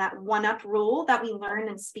families on that 1-UP rule that we learn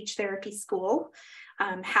in speech therapy school.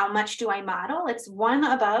 How much do I model? It's 1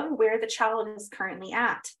 above where the child is currently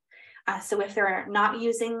at. So if they're not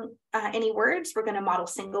using any words, we're going to model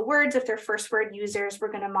single words. If they're first word users,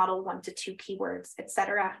 we're going to model 1 to 2 keywords,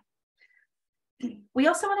 etc. We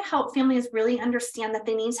also want to help families really understand that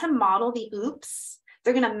they need to model the oops.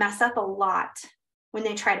 They're going to mess up a lot when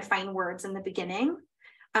they try to find words in the beginning.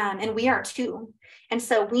 And we are too. And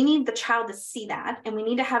so we need the child to see that, and we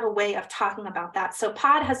need to have a way of talking about that. So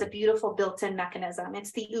POD has a beautiful built-in mechanism.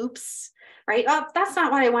 It's the oops, right? Oh, that's not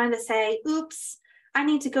what I wanted to say. Oops, I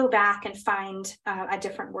need to go back and find a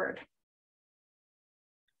different word.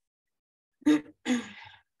 All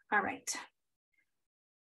right.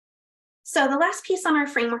 So the last piece on our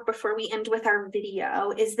framework before we end with our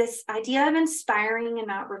video is this idea of inspiring and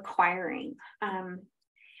not requiring.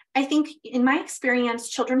 I think in my experience,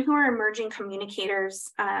 children who are emerging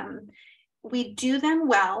communicators, we do them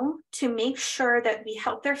well to make sure that we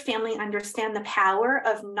help their family understand the power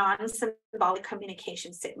of non-symbolic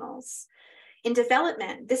communication signals. In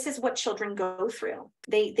development, this is what children go through.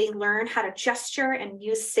 They learn how to gesture and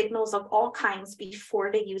use signals of all kinds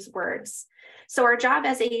before they use words. So our job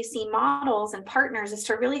as AAC models and partners is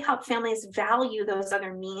to really help families value those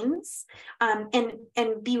other means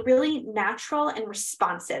and be really natural and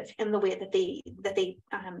responsive in the way that they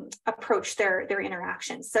approach their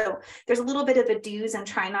interactions. So there's a little bit of a do's and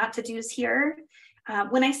try not to do's here.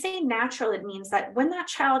 When I say natural, it means that when that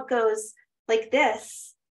child goes like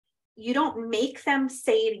this, you don't make them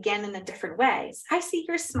say it again in a different way. I see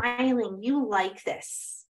you're smiling. You like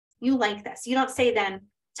this. You like this. You don't say then,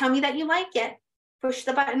 tell me that you like it. Push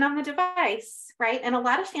the button on the device, right? And a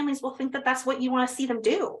lot of families will think that that's what you want to see them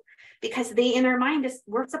do because they, in their mind,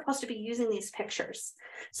 we're supposed to be using these pictures.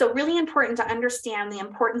 So really important to understand the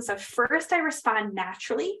importance of first, I respond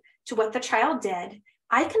naturally to what the child did.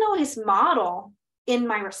 I can always model in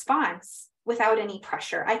my response without any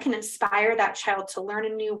pressure. I can inspire that child to learn a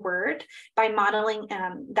new word by modeling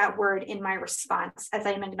that word in my response as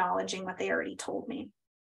I'm acknowledging what they already told me.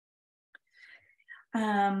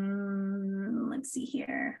 Let's see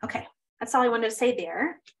here. Okay, that's all I wanted to say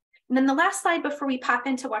there. And then the last slide before we pop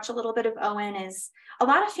in to watch a little bit of Owen is a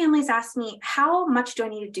lot of families ask me, how much do I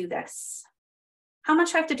need to do this? How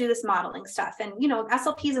much do I have to do this modeling stuff? And, you know,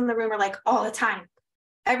 SLPs in the room are like all the time,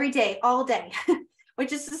 every day, all day,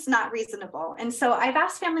 which is just not reasonable. And so I've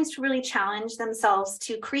asked families to really challenge themselves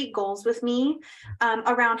to create goals with me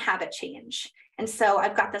around habit change. And so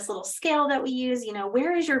I've got this little scale that we use, you know,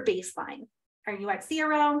 where is your baseline? Are you at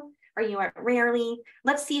 0? Are you at rarely?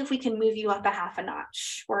 Let's see if we can move you up a half a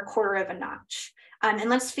notch or a quarter of a notch. And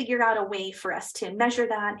let's figure out a way for us to measure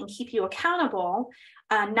that and keep you accountable,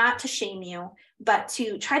 not to shame you, but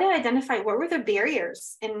to try to identify what were the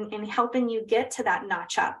barriers in helping you get to that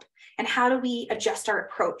notch up. And how do we adjust our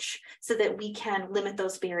approach so that we can limit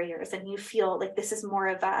those barriers and you feel like this is more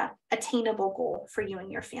of a attainable goal for you and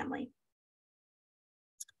your family.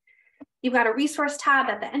 You've got a resource tab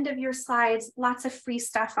at the end of your slides, lots of free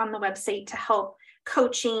stuff on the website to help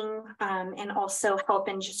coaching and also help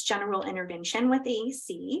in just general intervention with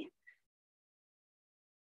AAC.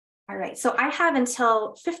 All right, so I have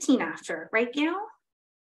until 15 after, right, Gail?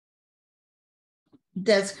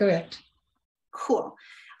 That's correct. Cool.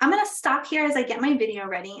 I'm going to stop here as I get my video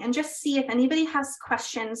ready and just see if anybody has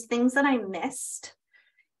questions, things that I missed.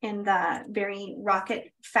 in the very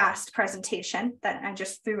rocket fast presentation that I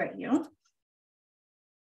just threw at you.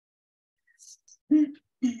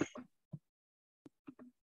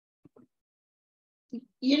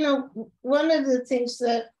 You know, one of the things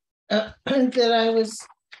that that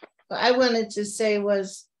I wanted to say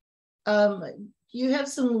was, you have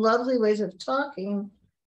some lovely ways of talking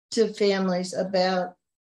to families about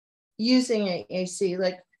using AAC.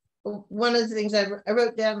 Like, one of the things I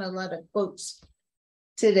wrote down a lot of quotes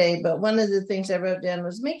today, but one of the things I wrote down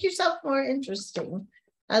was make yourself more interesting.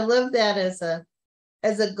 I love that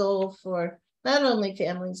as a goal for not only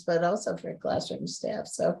families, but also for classroom staff.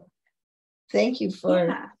 So thank you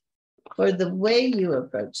for the way you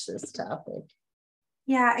approach this topic.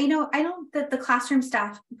 Yeah, I know that the classroom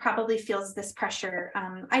staff probably feels this pressure.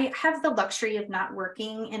 I have the luxury of not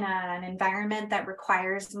working in an environment that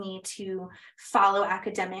requires me to follow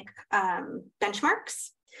academic benchmarks.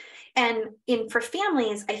 And for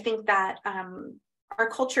families, I think that our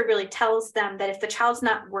culture really tells them that if the child's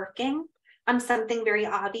not working on something very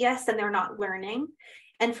obvious, then they're not learning.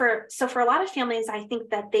 And so for a lot of families, I think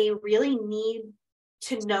that they really need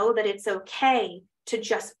to know that it's okay to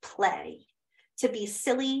just play, to be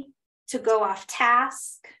silly, to go off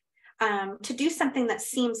task, to do something that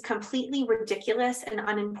seems completely ridiculous and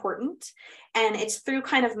unimportant. And it's through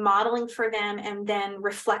kind of modeling for them and then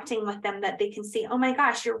reflecting with them that they can see, oh my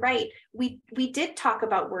gosh, you're right. We did talk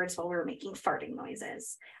about words while we were making farting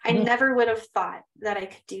noises. I never would have thought that I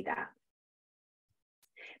could do that.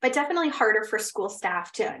 But definitely harder for school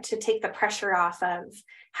staff to take the pressure off of,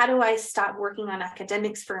 how do I stop working on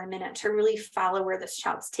academics for a minute to really follow where this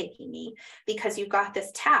child's taking me? Because you've got this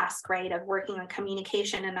task, right, of working on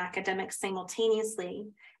communication and academics simultaneously.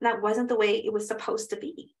 And that wasn't the way it was supposed to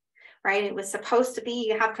be, right? It was supposed to be,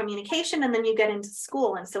 you have communication and then you get into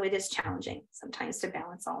school. And so it is challenging sometimes to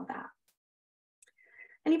balance all of that.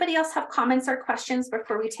 Anybody else have comments or questions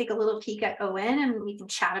before we take a little peek at Owen and we can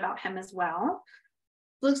chat about him as well?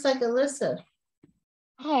 Looks like Alyssa.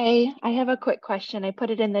 Hi, I have a quick question. I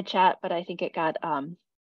put it in the chat, but I think it got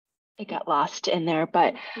lost in there.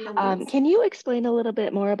 But can you explain a little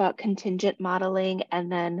bit more about contingent modeling?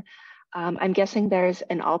 And then I'm guessing there's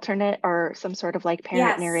an alternate or some sort of like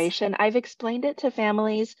parent narration. I've explained it to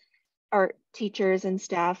families or teachers and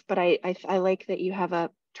staff, but I like that you have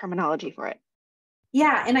a terminology for it.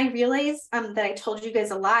 Yeah, and I realized that I told you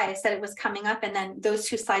guys a lie. I said it was coming up, and then those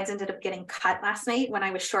 2 slides ended up getting cut last night when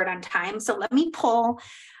I was short on time. So let me pull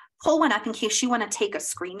one up in case you want to take a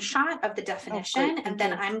screenshot of the definition, and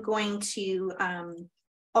then I'm going to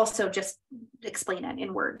also just explain it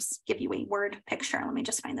in words, give you a word picture. Let me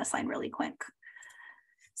just find this line really quick.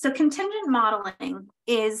 So contingent modeling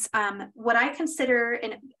is what I consider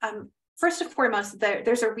first and foremost,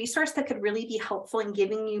 there's a resource that could really be helpful in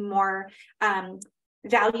giving you more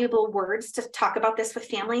valuable words to talk about this with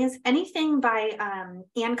families. Anything by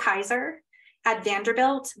Ann Kaiser at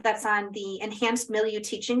Vanderbilt that's on the enhanced milieu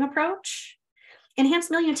teaching approach. Enhanced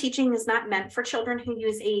milieu teaching is not meant for children who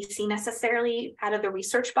use AAC necessarily out of the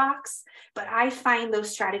research box, but I find those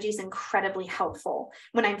strategies incredibly helpful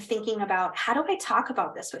when I'm thinking about, how do I talk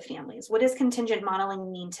about this with families? What does contingent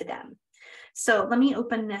modeling mean to them? So let me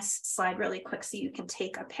open this slide really quick so you can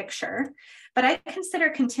take a picture. But I consider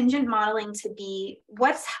contingent modeling to be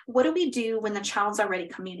what do we do when the child's already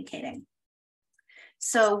communicating?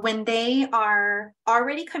 So when they are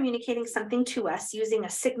already communicating something to us using a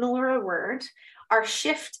signal or a word, our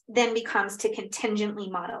shift then becomes to contingently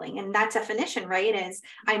modeling. And that definition, right, is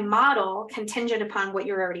I model contingent upon what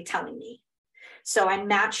you're already telling me. So I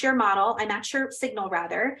match your signal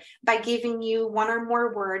rather, by giving you one or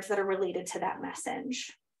more words that are related to that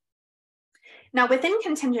message. Now, within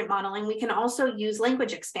contingent modeling, we can also use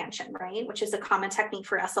language expansion, right? Which is a common technique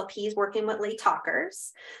for SLPs working with late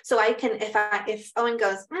talkers. So I can, if Owen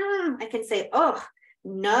goes, I can say, oh,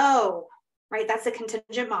 no, right? That's a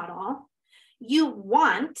contingent model. You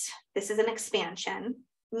want, this is an expansion,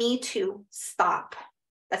 me to stop.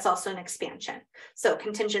 That's also an expansion. So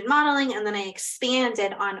contingent modeling, and then I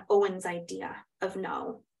expanded on Owen's idea of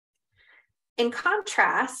no. In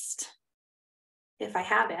contrast, if I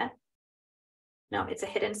have it, no, it's a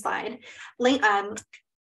hidden slide.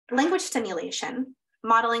 Language stimulation,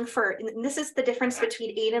 modeling for, and this is the difference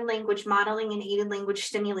between aided language modeling and aided language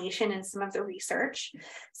stimulation in some of the research.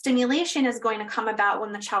 Stimulation is going to come about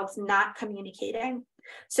when the child's not communicating.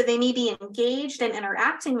 So they may be engaged and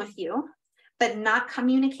interacting with you, but not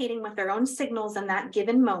communicating with their own signals in that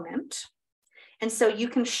given moment. And so you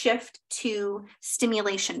can shift to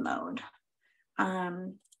stimulation mode.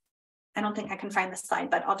 I don't think I can find the slide,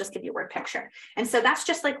 but I'll just give you a word picture. And so that's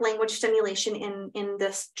just like language stimulation in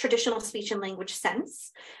this traditional speech and language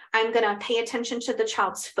sense. I'm going to pay attention to the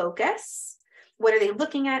child's focus. What are they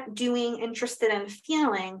looking at, doing, interested in,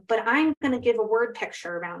 feeling? But I'm going to give a word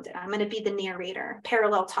picture around it. I'm going to be the narrator,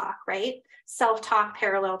 parallel talk, right? Self-talk,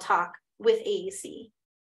 parallel talk with AAC.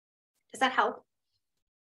 Does that help?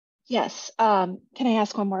 Yes. Can I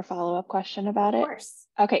ask one more follow-up question about it? Of course.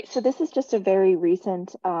 Okay, so this is just a very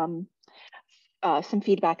recent some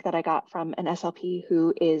feedback that I got from an SLP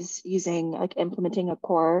who is using, like, implementing a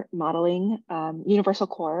core modeling, universal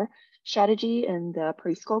core strategy in the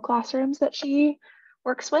preschool classrooms that she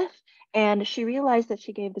works with. And she realized that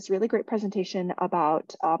she gave this really great presentation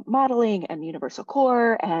about modeling and universal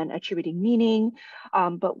core and attributing meaning.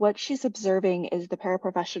 But what she's observing is the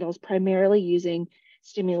paraprofessionals primarily using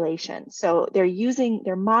stimulation. So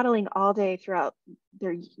they're modeling all day throughout.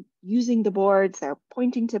 They're using the boards, they're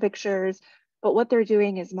pointing to pictures, but what they're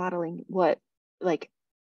doing is modeling what, like,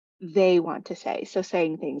 they want to say. So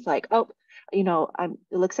saying things like, oh, you know,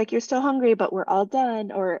 it looks like you're still hungry, but we're all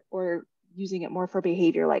done, or using it more for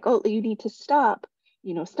behavior, like, oh, you need to stop,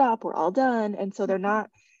 you know, stop, we're all done. And so they're not,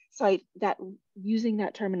 that using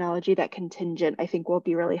that terminology, that contingent, I think will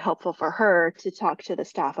be really helpful for her to talk to the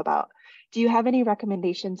staff about. Do you have any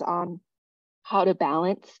recommendations on how to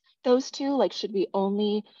balance those two? Like, should we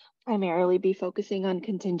only primarily be focusing on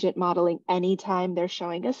contingent modeling anytime they're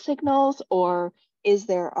showing us signals, or is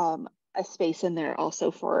there a space in there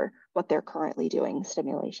also for what they're currently doing,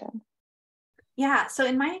 stimulation? Yeah, so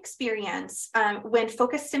in my experience, when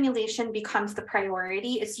focused stimulation becomes the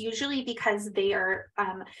priority, it's usually because they are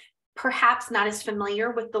perhaps not as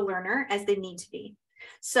familiar with the learner as they need to be.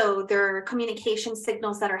 So there are communication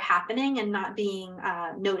signals that are happening and not being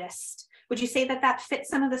noticed. Would you say that that fits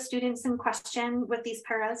some of the students in question with these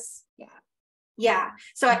paras? Yeah. Yeah,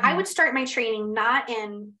 so I would start my training not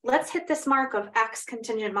in, let's hit this mark of X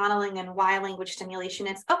contingent modeling and Y language stimulation.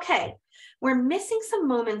 It's, okay, we're missing some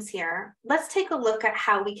moments here. Let's take a look at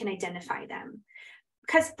how we can identify them.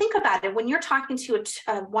 Because think about it, when you're talking to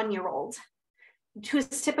a 1-year-old who's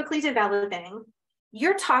typically developing,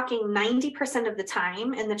 you're talking 90% of the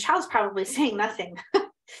time, and the child's probably saying nothing.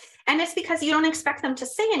 And it's because you don't expect them to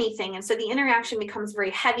say anything. And so the interaction becomes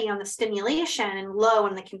very heavy on the stimulation and low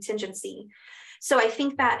on the contingency. So I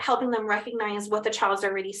think that helping them recognize what the child's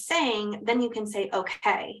already saying, then you can say,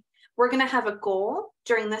 okay, we're going to have a goal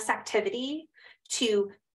during this activity to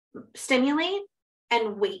stimulate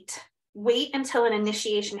and wait until an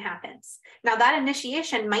initiation happens. Now that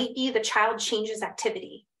initiation might be the child changes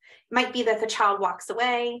activity. It might be that the child walks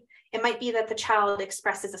away. It might be that the child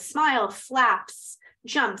expresses a smile, flaps,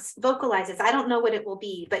 jumps, vocalizes. I don't know what it will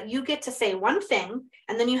be, but you get to say one thing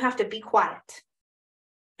and then you have to be quiet.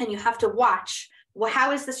 And you have to watch, well,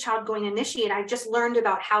 how is this child going to initiate? I just learned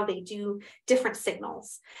about how they do different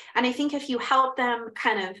signals. And I think if you help them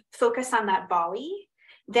kind of focus on that volley,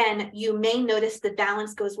 then you may notice the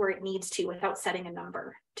balance goes where it needs to without setting a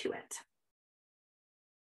number to it.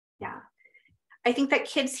 Yeah. I think that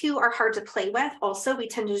kids who are hard to play with, also, we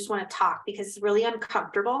tend to just want to talk because it's really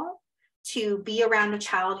uncomfortable to be around a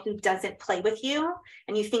child who doesn't play with you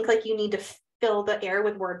and you think like you need to fill the air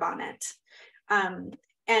with word vomit.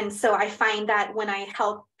 And so I find that when I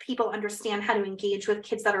help people understand how to engage with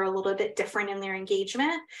kids that are a little bit different in their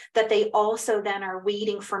engagement, that they also then are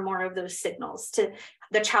waiting for more of those signals to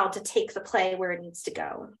the child to take the play where it needs to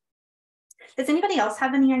go. Does anybody else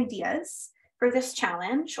have any ideas for this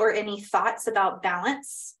challenge or any thoughts about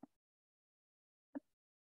balance?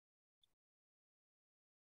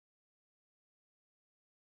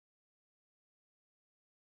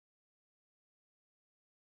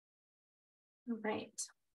 All right.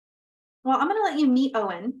 Well, I'm going to let you meet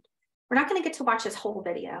Owen. We're not going to get to watch his whole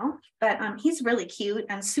video, but he's really cute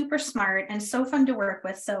and super smart and so fun to work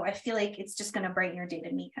with. So I feel like it's just going to brighten your day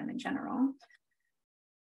to meet him in general.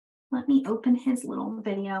 Let me open his little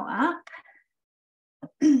video up.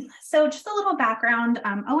 So just a little background,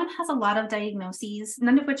 Owen has a lot of diagnoses,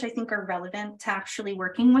 none of which I think are relevant to actually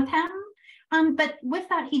working with him. But with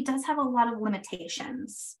that, he does have a lot of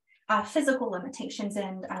limitations, physical limitations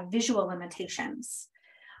and visual limitations.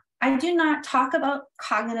 I do not talk about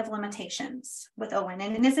cognitive limitations with Owen,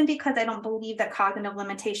 and it isn't because I don't believe that cognitive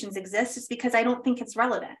limitations exist, it's because I don't think it's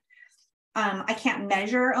relevant. I can't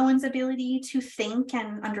measure Owen's ability to think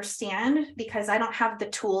and understand because I don't have the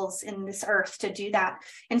tools in this earth to do that.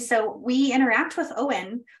 And so we interact with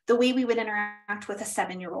Owen the way we would interact with a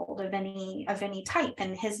 7-year-old of any type.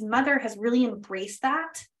 And his mother has really embraced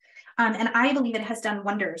that. And I believe it has done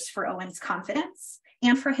wonders for Owen's confidence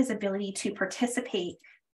and for his ability to participate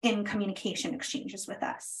in communication exchanges with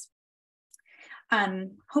us.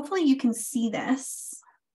 Hopefully you can see this.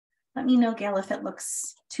 Let me know, Gail, if it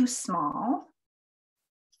looks too small.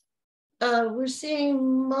 We're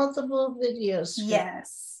seeing multiple videos.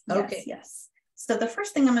 Yes, okay. Yes. So the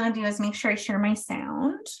first thing I'm going to do is make sure I share my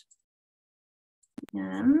sound.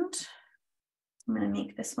 And I'm going to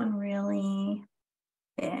make this one really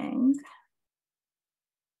big.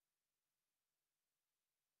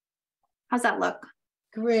 How's that look?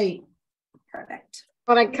 Great. Perfect.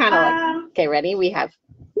 Well, I kind of like. Okay, ready? We have.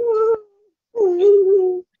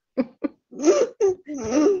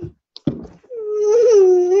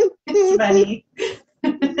 It's funny.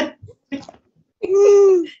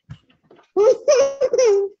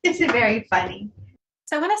 It's very funny.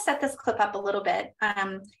 So I want to set this clip up a little bit.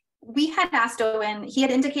 We had asked Owen, he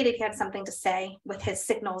had indicated he had something to say with his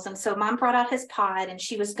signals. And so mom brought out his pod and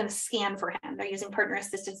she was going to scan for him. They're using partner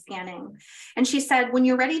assisted scanning. And she said, when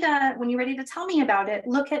you're ready to tell me about it,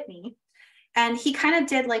 look at me. And he kind of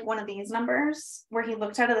did like one of these numbers where he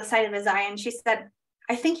looked out of the side of his eye and she said,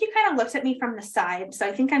 I think you kind of looked at me from the side. So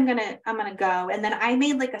I think I'm gonna go. And then I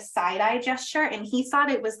made like a side eye gesture and he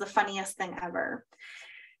thought it was the funniest thing ever.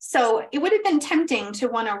 So it would have been tempting to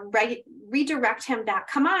want to redirect him back.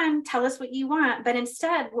 Come on, tell us what you want. But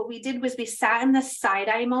instead, what we did was we sat in the side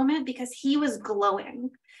eye moment because he was glowing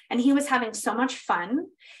and he was having so much fun.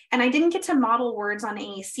 And I didn't get to model words on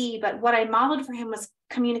AAC, but what I modeled for him was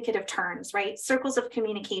communicative turns, right? Circles of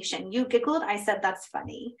communication. You giggled, I said, that's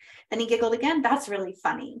funny. Then he giggled again, that's really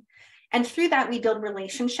funny. And through that, we build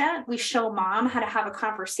relationship. We show mom how to have a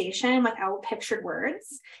conversation without pictured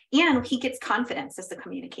words. And he gets confidence as the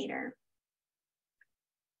communicator.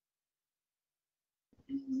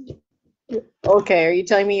 Okay, are you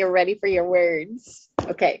telling me you're ready for your words?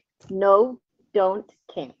 Okay. No, don't,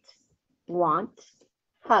 can't. Want,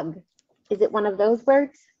 hug. Is it one of those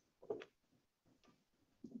words?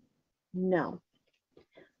 No.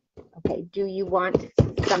 Okay, do you want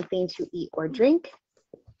something to eat or drink?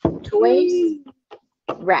 Toys,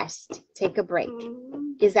 rest, take a break.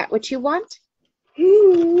 Is that what you want?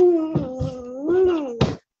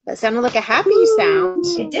 That sounded like a happy sound.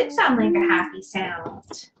 It did sound like a happy sound.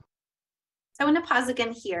 So I want to pause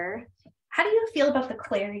again here. How do you feel about the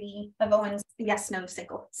clarity of Owen's yes-no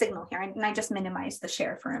signal here? And I just minimized the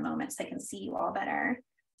share for a moment so I can see you all better.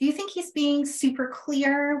 Do you think he's being super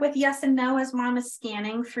clear with yes and no as mom is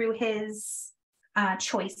scanning through his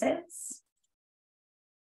choices?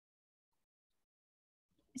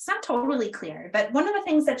 It's not totally clear, but one of the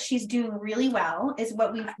things that she's doing really well is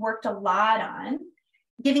what we've worked a lot on,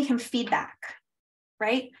 giving him feedback,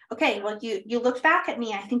 right? Okay, well, you looked back at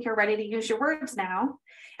me. I think you're ready to use your words now.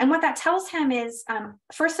 And what that tells him is,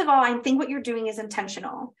 first of all, I think what you're doing is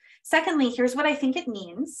intentional. Secondly, here's what I think it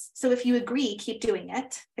means. So if you agree, keep doing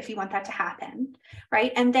it if you want that to happen,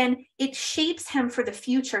 right? And then it shapes him for the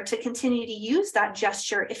future to continue to use that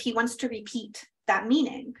gesture if he wants to repeat that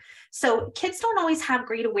meaning. So kids don't always have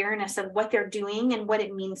great awareness of what they're doing and what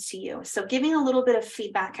it means to you. So giving a little bit of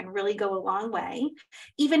feedback can really go a long way,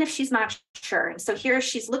 even if she's not sure. And so here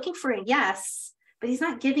she's looking for a yes, but he's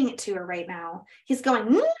not giving it to her right now. He's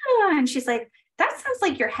going, nah, and she's like, that sounds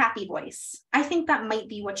like your happy voice. I think that might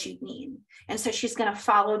be what you mean. And so she's going to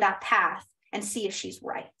follow that path and see if she's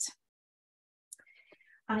right.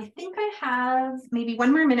 I think I have maybe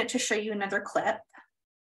one more minute to show you another clip.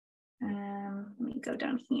 Let me go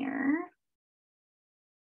down here.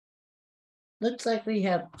 Looks like we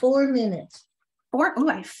have 4 minutes.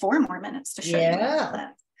 I have 4 more minutes to show you another clip.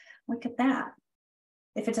 Look at that.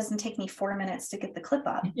 If it doesn't take me 4 minutes to get the clip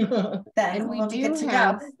up, then we'll be good to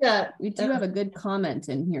go. We do have a good comment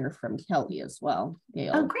in here from Kelly as well.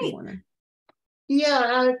 Gail, oh, great.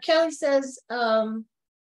 Yeah, Kelly says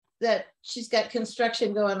that she's got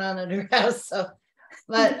construction going on in her house. So,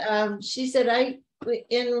 but she said,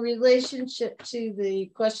 in relationship to the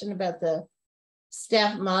question about the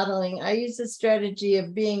staff modeling, I use the strategy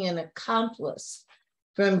of being an accomplice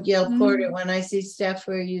from Gail Porter when I see staff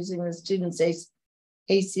who are using the students'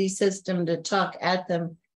 AC system to talk at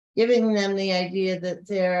them, giving them the idea that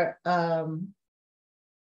they're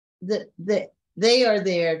that they are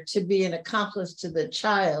there to be an accomplice to the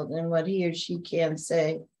child and what he or she can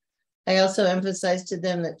say. I also emphasize to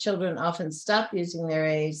them that children often stop using their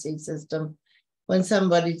AAC system when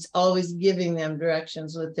somebody's always giving them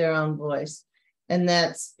directions with their own voice. And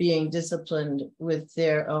that's being disciplined with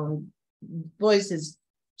their own voice is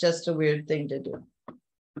just a weird thing to do.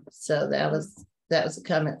 So that was a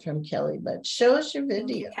comment from Kelly, but show us your video.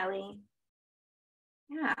 Thank you, Kelly.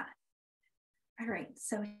 Yeah. All right,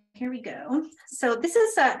 so here we go. So this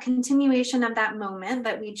is a continuation of that moment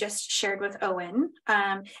that we just shared with Owen.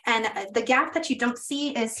 And the gap that you don't see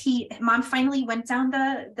is Mom finally went down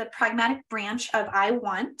the pragmatic branch of I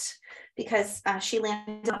want, because she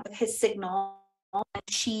landed on his signal.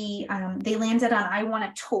 And they landed on I want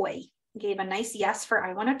a toy. Gave a nice yes for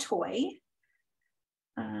I want a toy.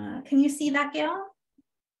 Can you see that, Gail?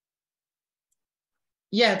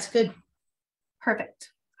 Yeah, it's good.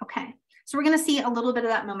 Perfect. Okay. So we're going to see a little bit of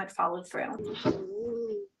that moment follow through.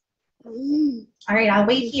 All right, I'll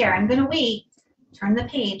wait here. I'm going to wait. Turn the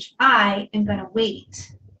page. I am going to wait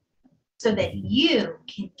so that you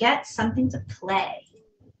can get something to play.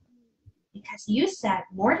 Because you said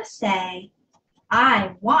more to say,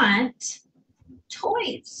 I want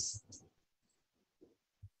toys.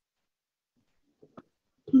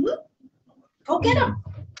 Go get them.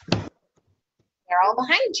 They're all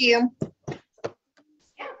behind you.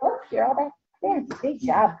 Yeah, look, you're all back there. Good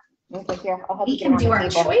job. Okay, here, I'll help We you can get do on our the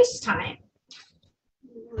table. choice time.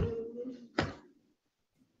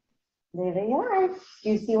 There they are. Do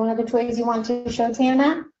you see one of the toys you want to show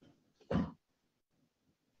Tanna? Do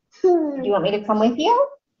you want me to come with you?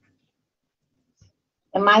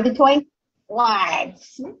 Am I the toy? What?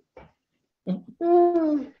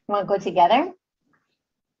 Want to go together?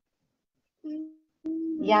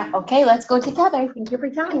 Yeah, okay, let's go together. Thank you for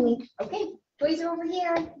telling me. Okay, toys are over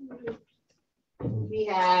here. We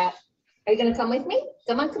have, are you gonna come with me?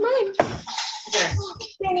 Come on, come on.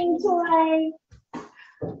 Spinning toy.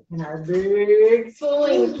 And our big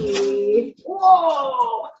slinky.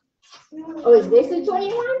 Whoa! Oh, is this the toy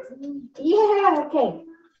you want? Yeah, okay.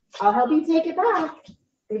 I'll help you take it back.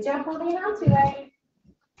 Good job holding on to it.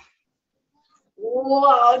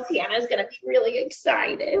 Whoa, Tiana's gonna be really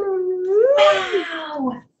excited.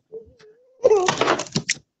 Wow.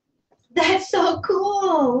 That's so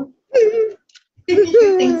cool.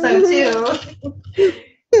 You think so too.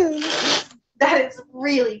 That is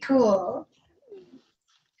really cool.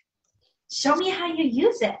 Show me how you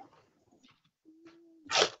use it.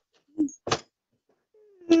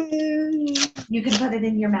 You can put it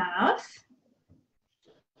in your mouth.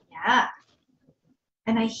 Yeah.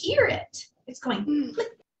 And I hear it. It's going.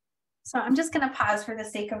 So I'm just going to pause for the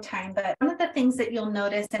sake of time, but one of the things that you'll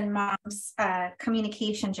notice in Mom's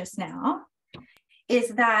communication just now is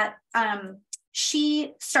that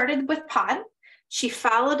she started with pod. She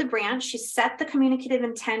followed the branch. She set the communicative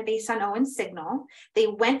intent based on Owen's signal. They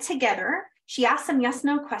went together. She asked some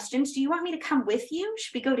yes/no questions. Do you want me to come with you?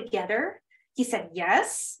 Should we go together? He said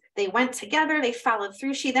yes. They went together. They followed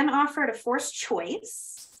through. She then offered a forced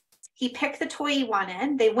choice. He picked the toy he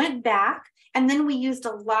wanted. They went back. And then we used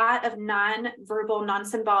a lot of non-verbal,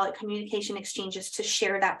 non-symbolic communication exchanges to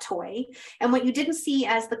share that toy. And what you didn't see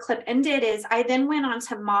as the clip ended is I then went on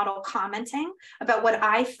to model commenting about what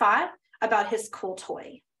I thought about his cool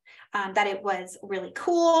toy. That it was really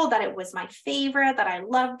cool, that it was my favorite, that I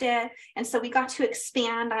loved it. And so we got to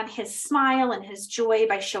expand on his smile and his joy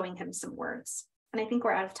by showing him some words. And I think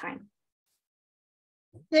we're out of time.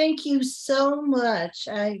 Thank you so much.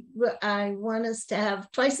 I want us to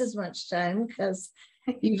have twice as much time because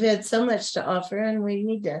you've had so much to offer and we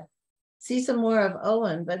need to see some more of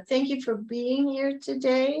Owen. But thank you for being here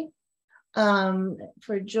today,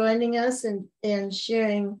 for joining us and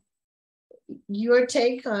sharing your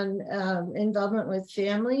take on involvement with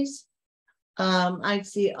families. I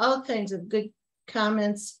see all kinds of good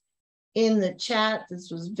comments in the chat.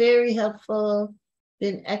 This was very helpful.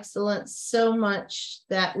 Been excellent, so much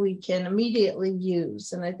that we can immediately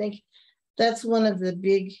use. And I think that's one of the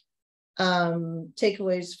big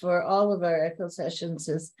takeaways for all of our echo sessions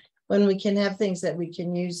is when we can have things that we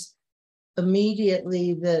can use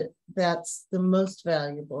immediately, that's the most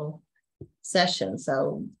valuable session.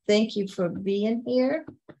 So thank you for being here.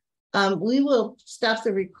 We will stop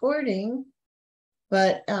the recording,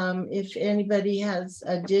 but if anybody has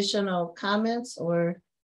additional comments or